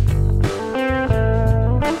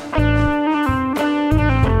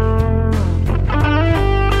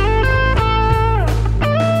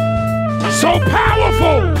 So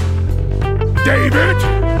powerful, David,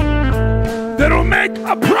 that'll make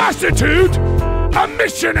a prostitute a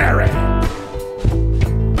missionary.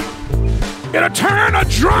 It'll turn a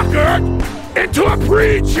drunkard into a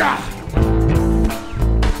preacher.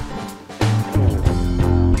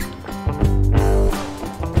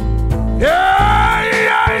 Yeah,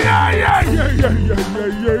 yeah, yeah, yeah, yeah,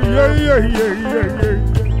 yeah, yeah, yeah, yeah, yeah.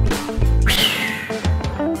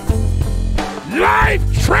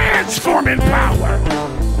 Life-transforming power.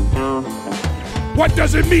 What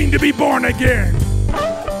does it mean to be born again?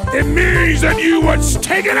 It means that you were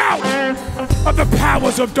taken out of the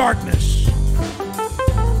powers of darkness.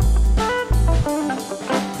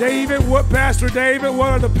 David, Pastor David, what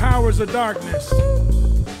are the powers of darkness?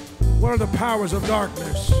 What are the powers of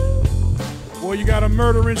darkness? Well, you got a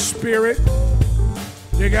murdering spirit.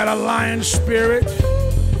 You got a lying spirit.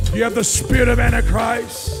 You have the spirit of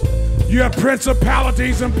Antichrist. You have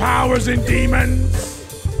principalities and powers and demons.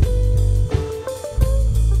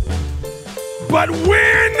 But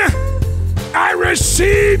when I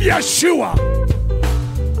receive Yeshua,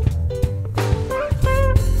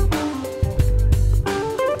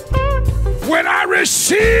 when I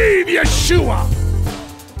receive Yeshua,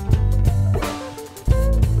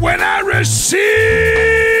 when I receive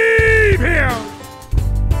Him,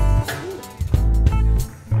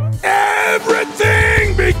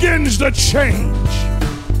 everything begins to change.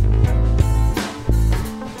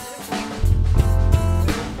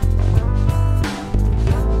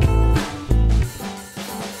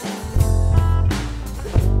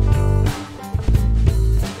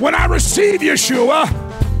 receive Yeshua,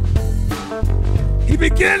 he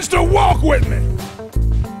begins to walk with me.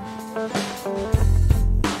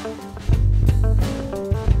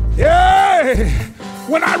 Yay!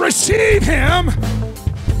 When I receive him,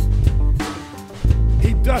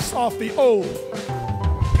 he dusts off the old.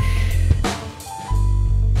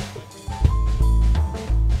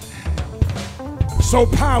 So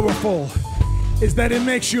powerful is that it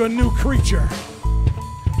makes you a new creature.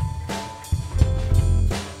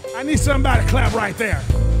 I need somebody to clap right there.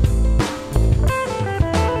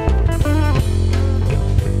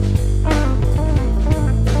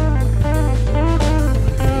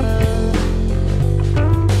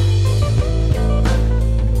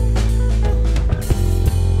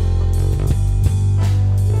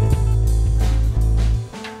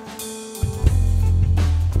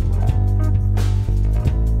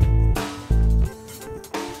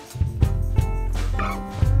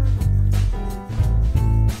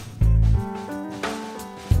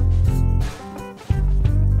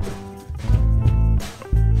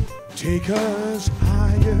 Take us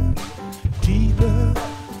higher, deeper,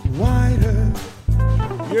 wider.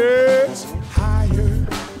 Yes, higher,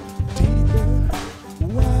 deeper,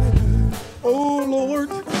 wider. Oh Lord.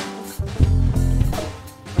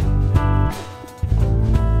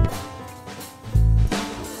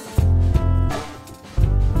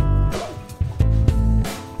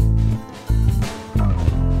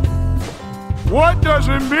 What does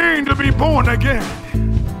it mean to be born again?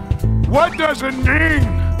 What does it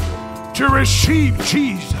mean to receive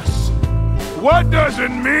Jesus? What does it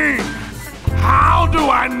mean? How do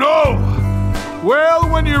I know? Well,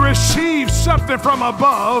 when you receive something from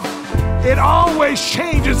above, it always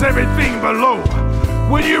changes everything below.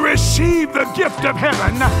 When you receive the gift of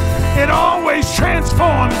heaven, it always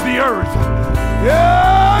transforms the earth.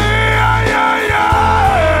 Yeah, yeah, yeah, yeah.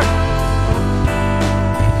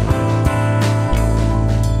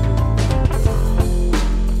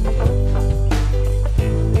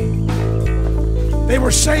 They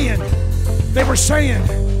were saying,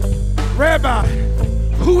 Rabbi,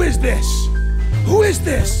 who is this? Who is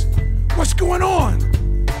this? What's going on?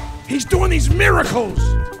 He's doing these miracles.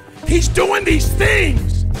 He's doing these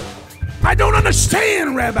things. I don't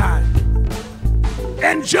understand, Rabbi.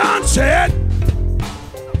 And John said,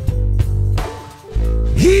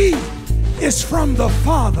 he is from the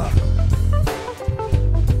Father.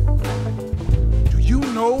 Do you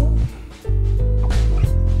know?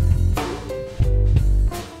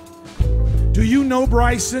 Do you know,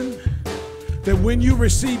 Bryson, that when you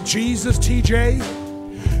receive Jesus, TJ,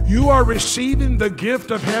 you are receiving the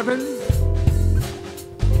gift of heaven?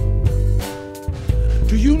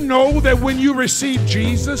 Do you know that when you receive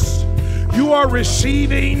Jesus, you are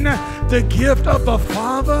receiving the gift of the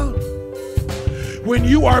Father? When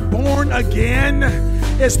you are born again,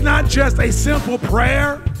 it's not just a simple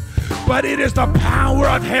prayer, but it is the power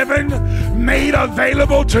of heaven made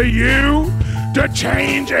available to you to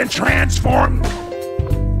change and transform.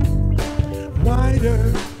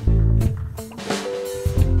 Wider.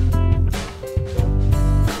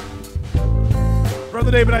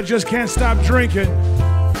 Brother David, I just can't stop drinking.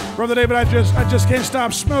 Brother David, I just can't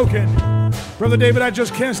stop smoking. Brother David, I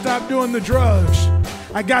just can't stop doing the drugs.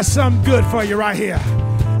 I got something good for you right here.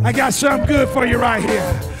 I got something good for you right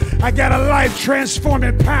here. I got a life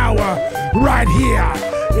transforming power right here.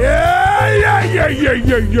 Yeah, yeah, yeah, yeah,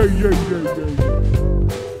 yeah, yeah, yeah, yeah, yeah.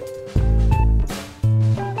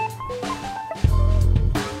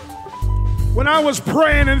 When I was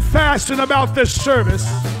praying and fasting about this service,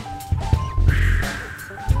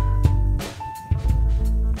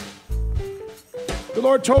 the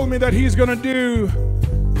Lord told me that He's going to do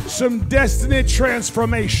some destiny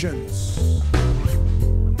transformations.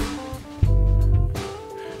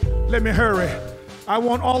 Let me hurry. I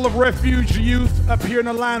want all of Refuge Youth up here in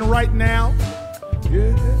the line right now.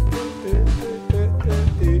 Yeah.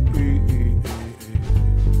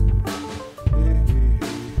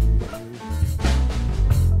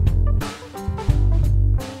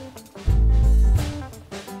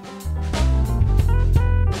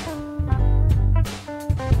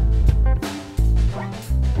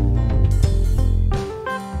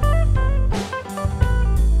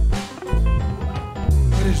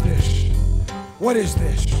 What is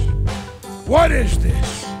this? What is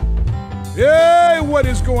this? Hey, what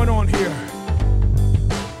is going on here?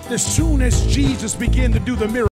 As soon as Jesus began to do the miracle,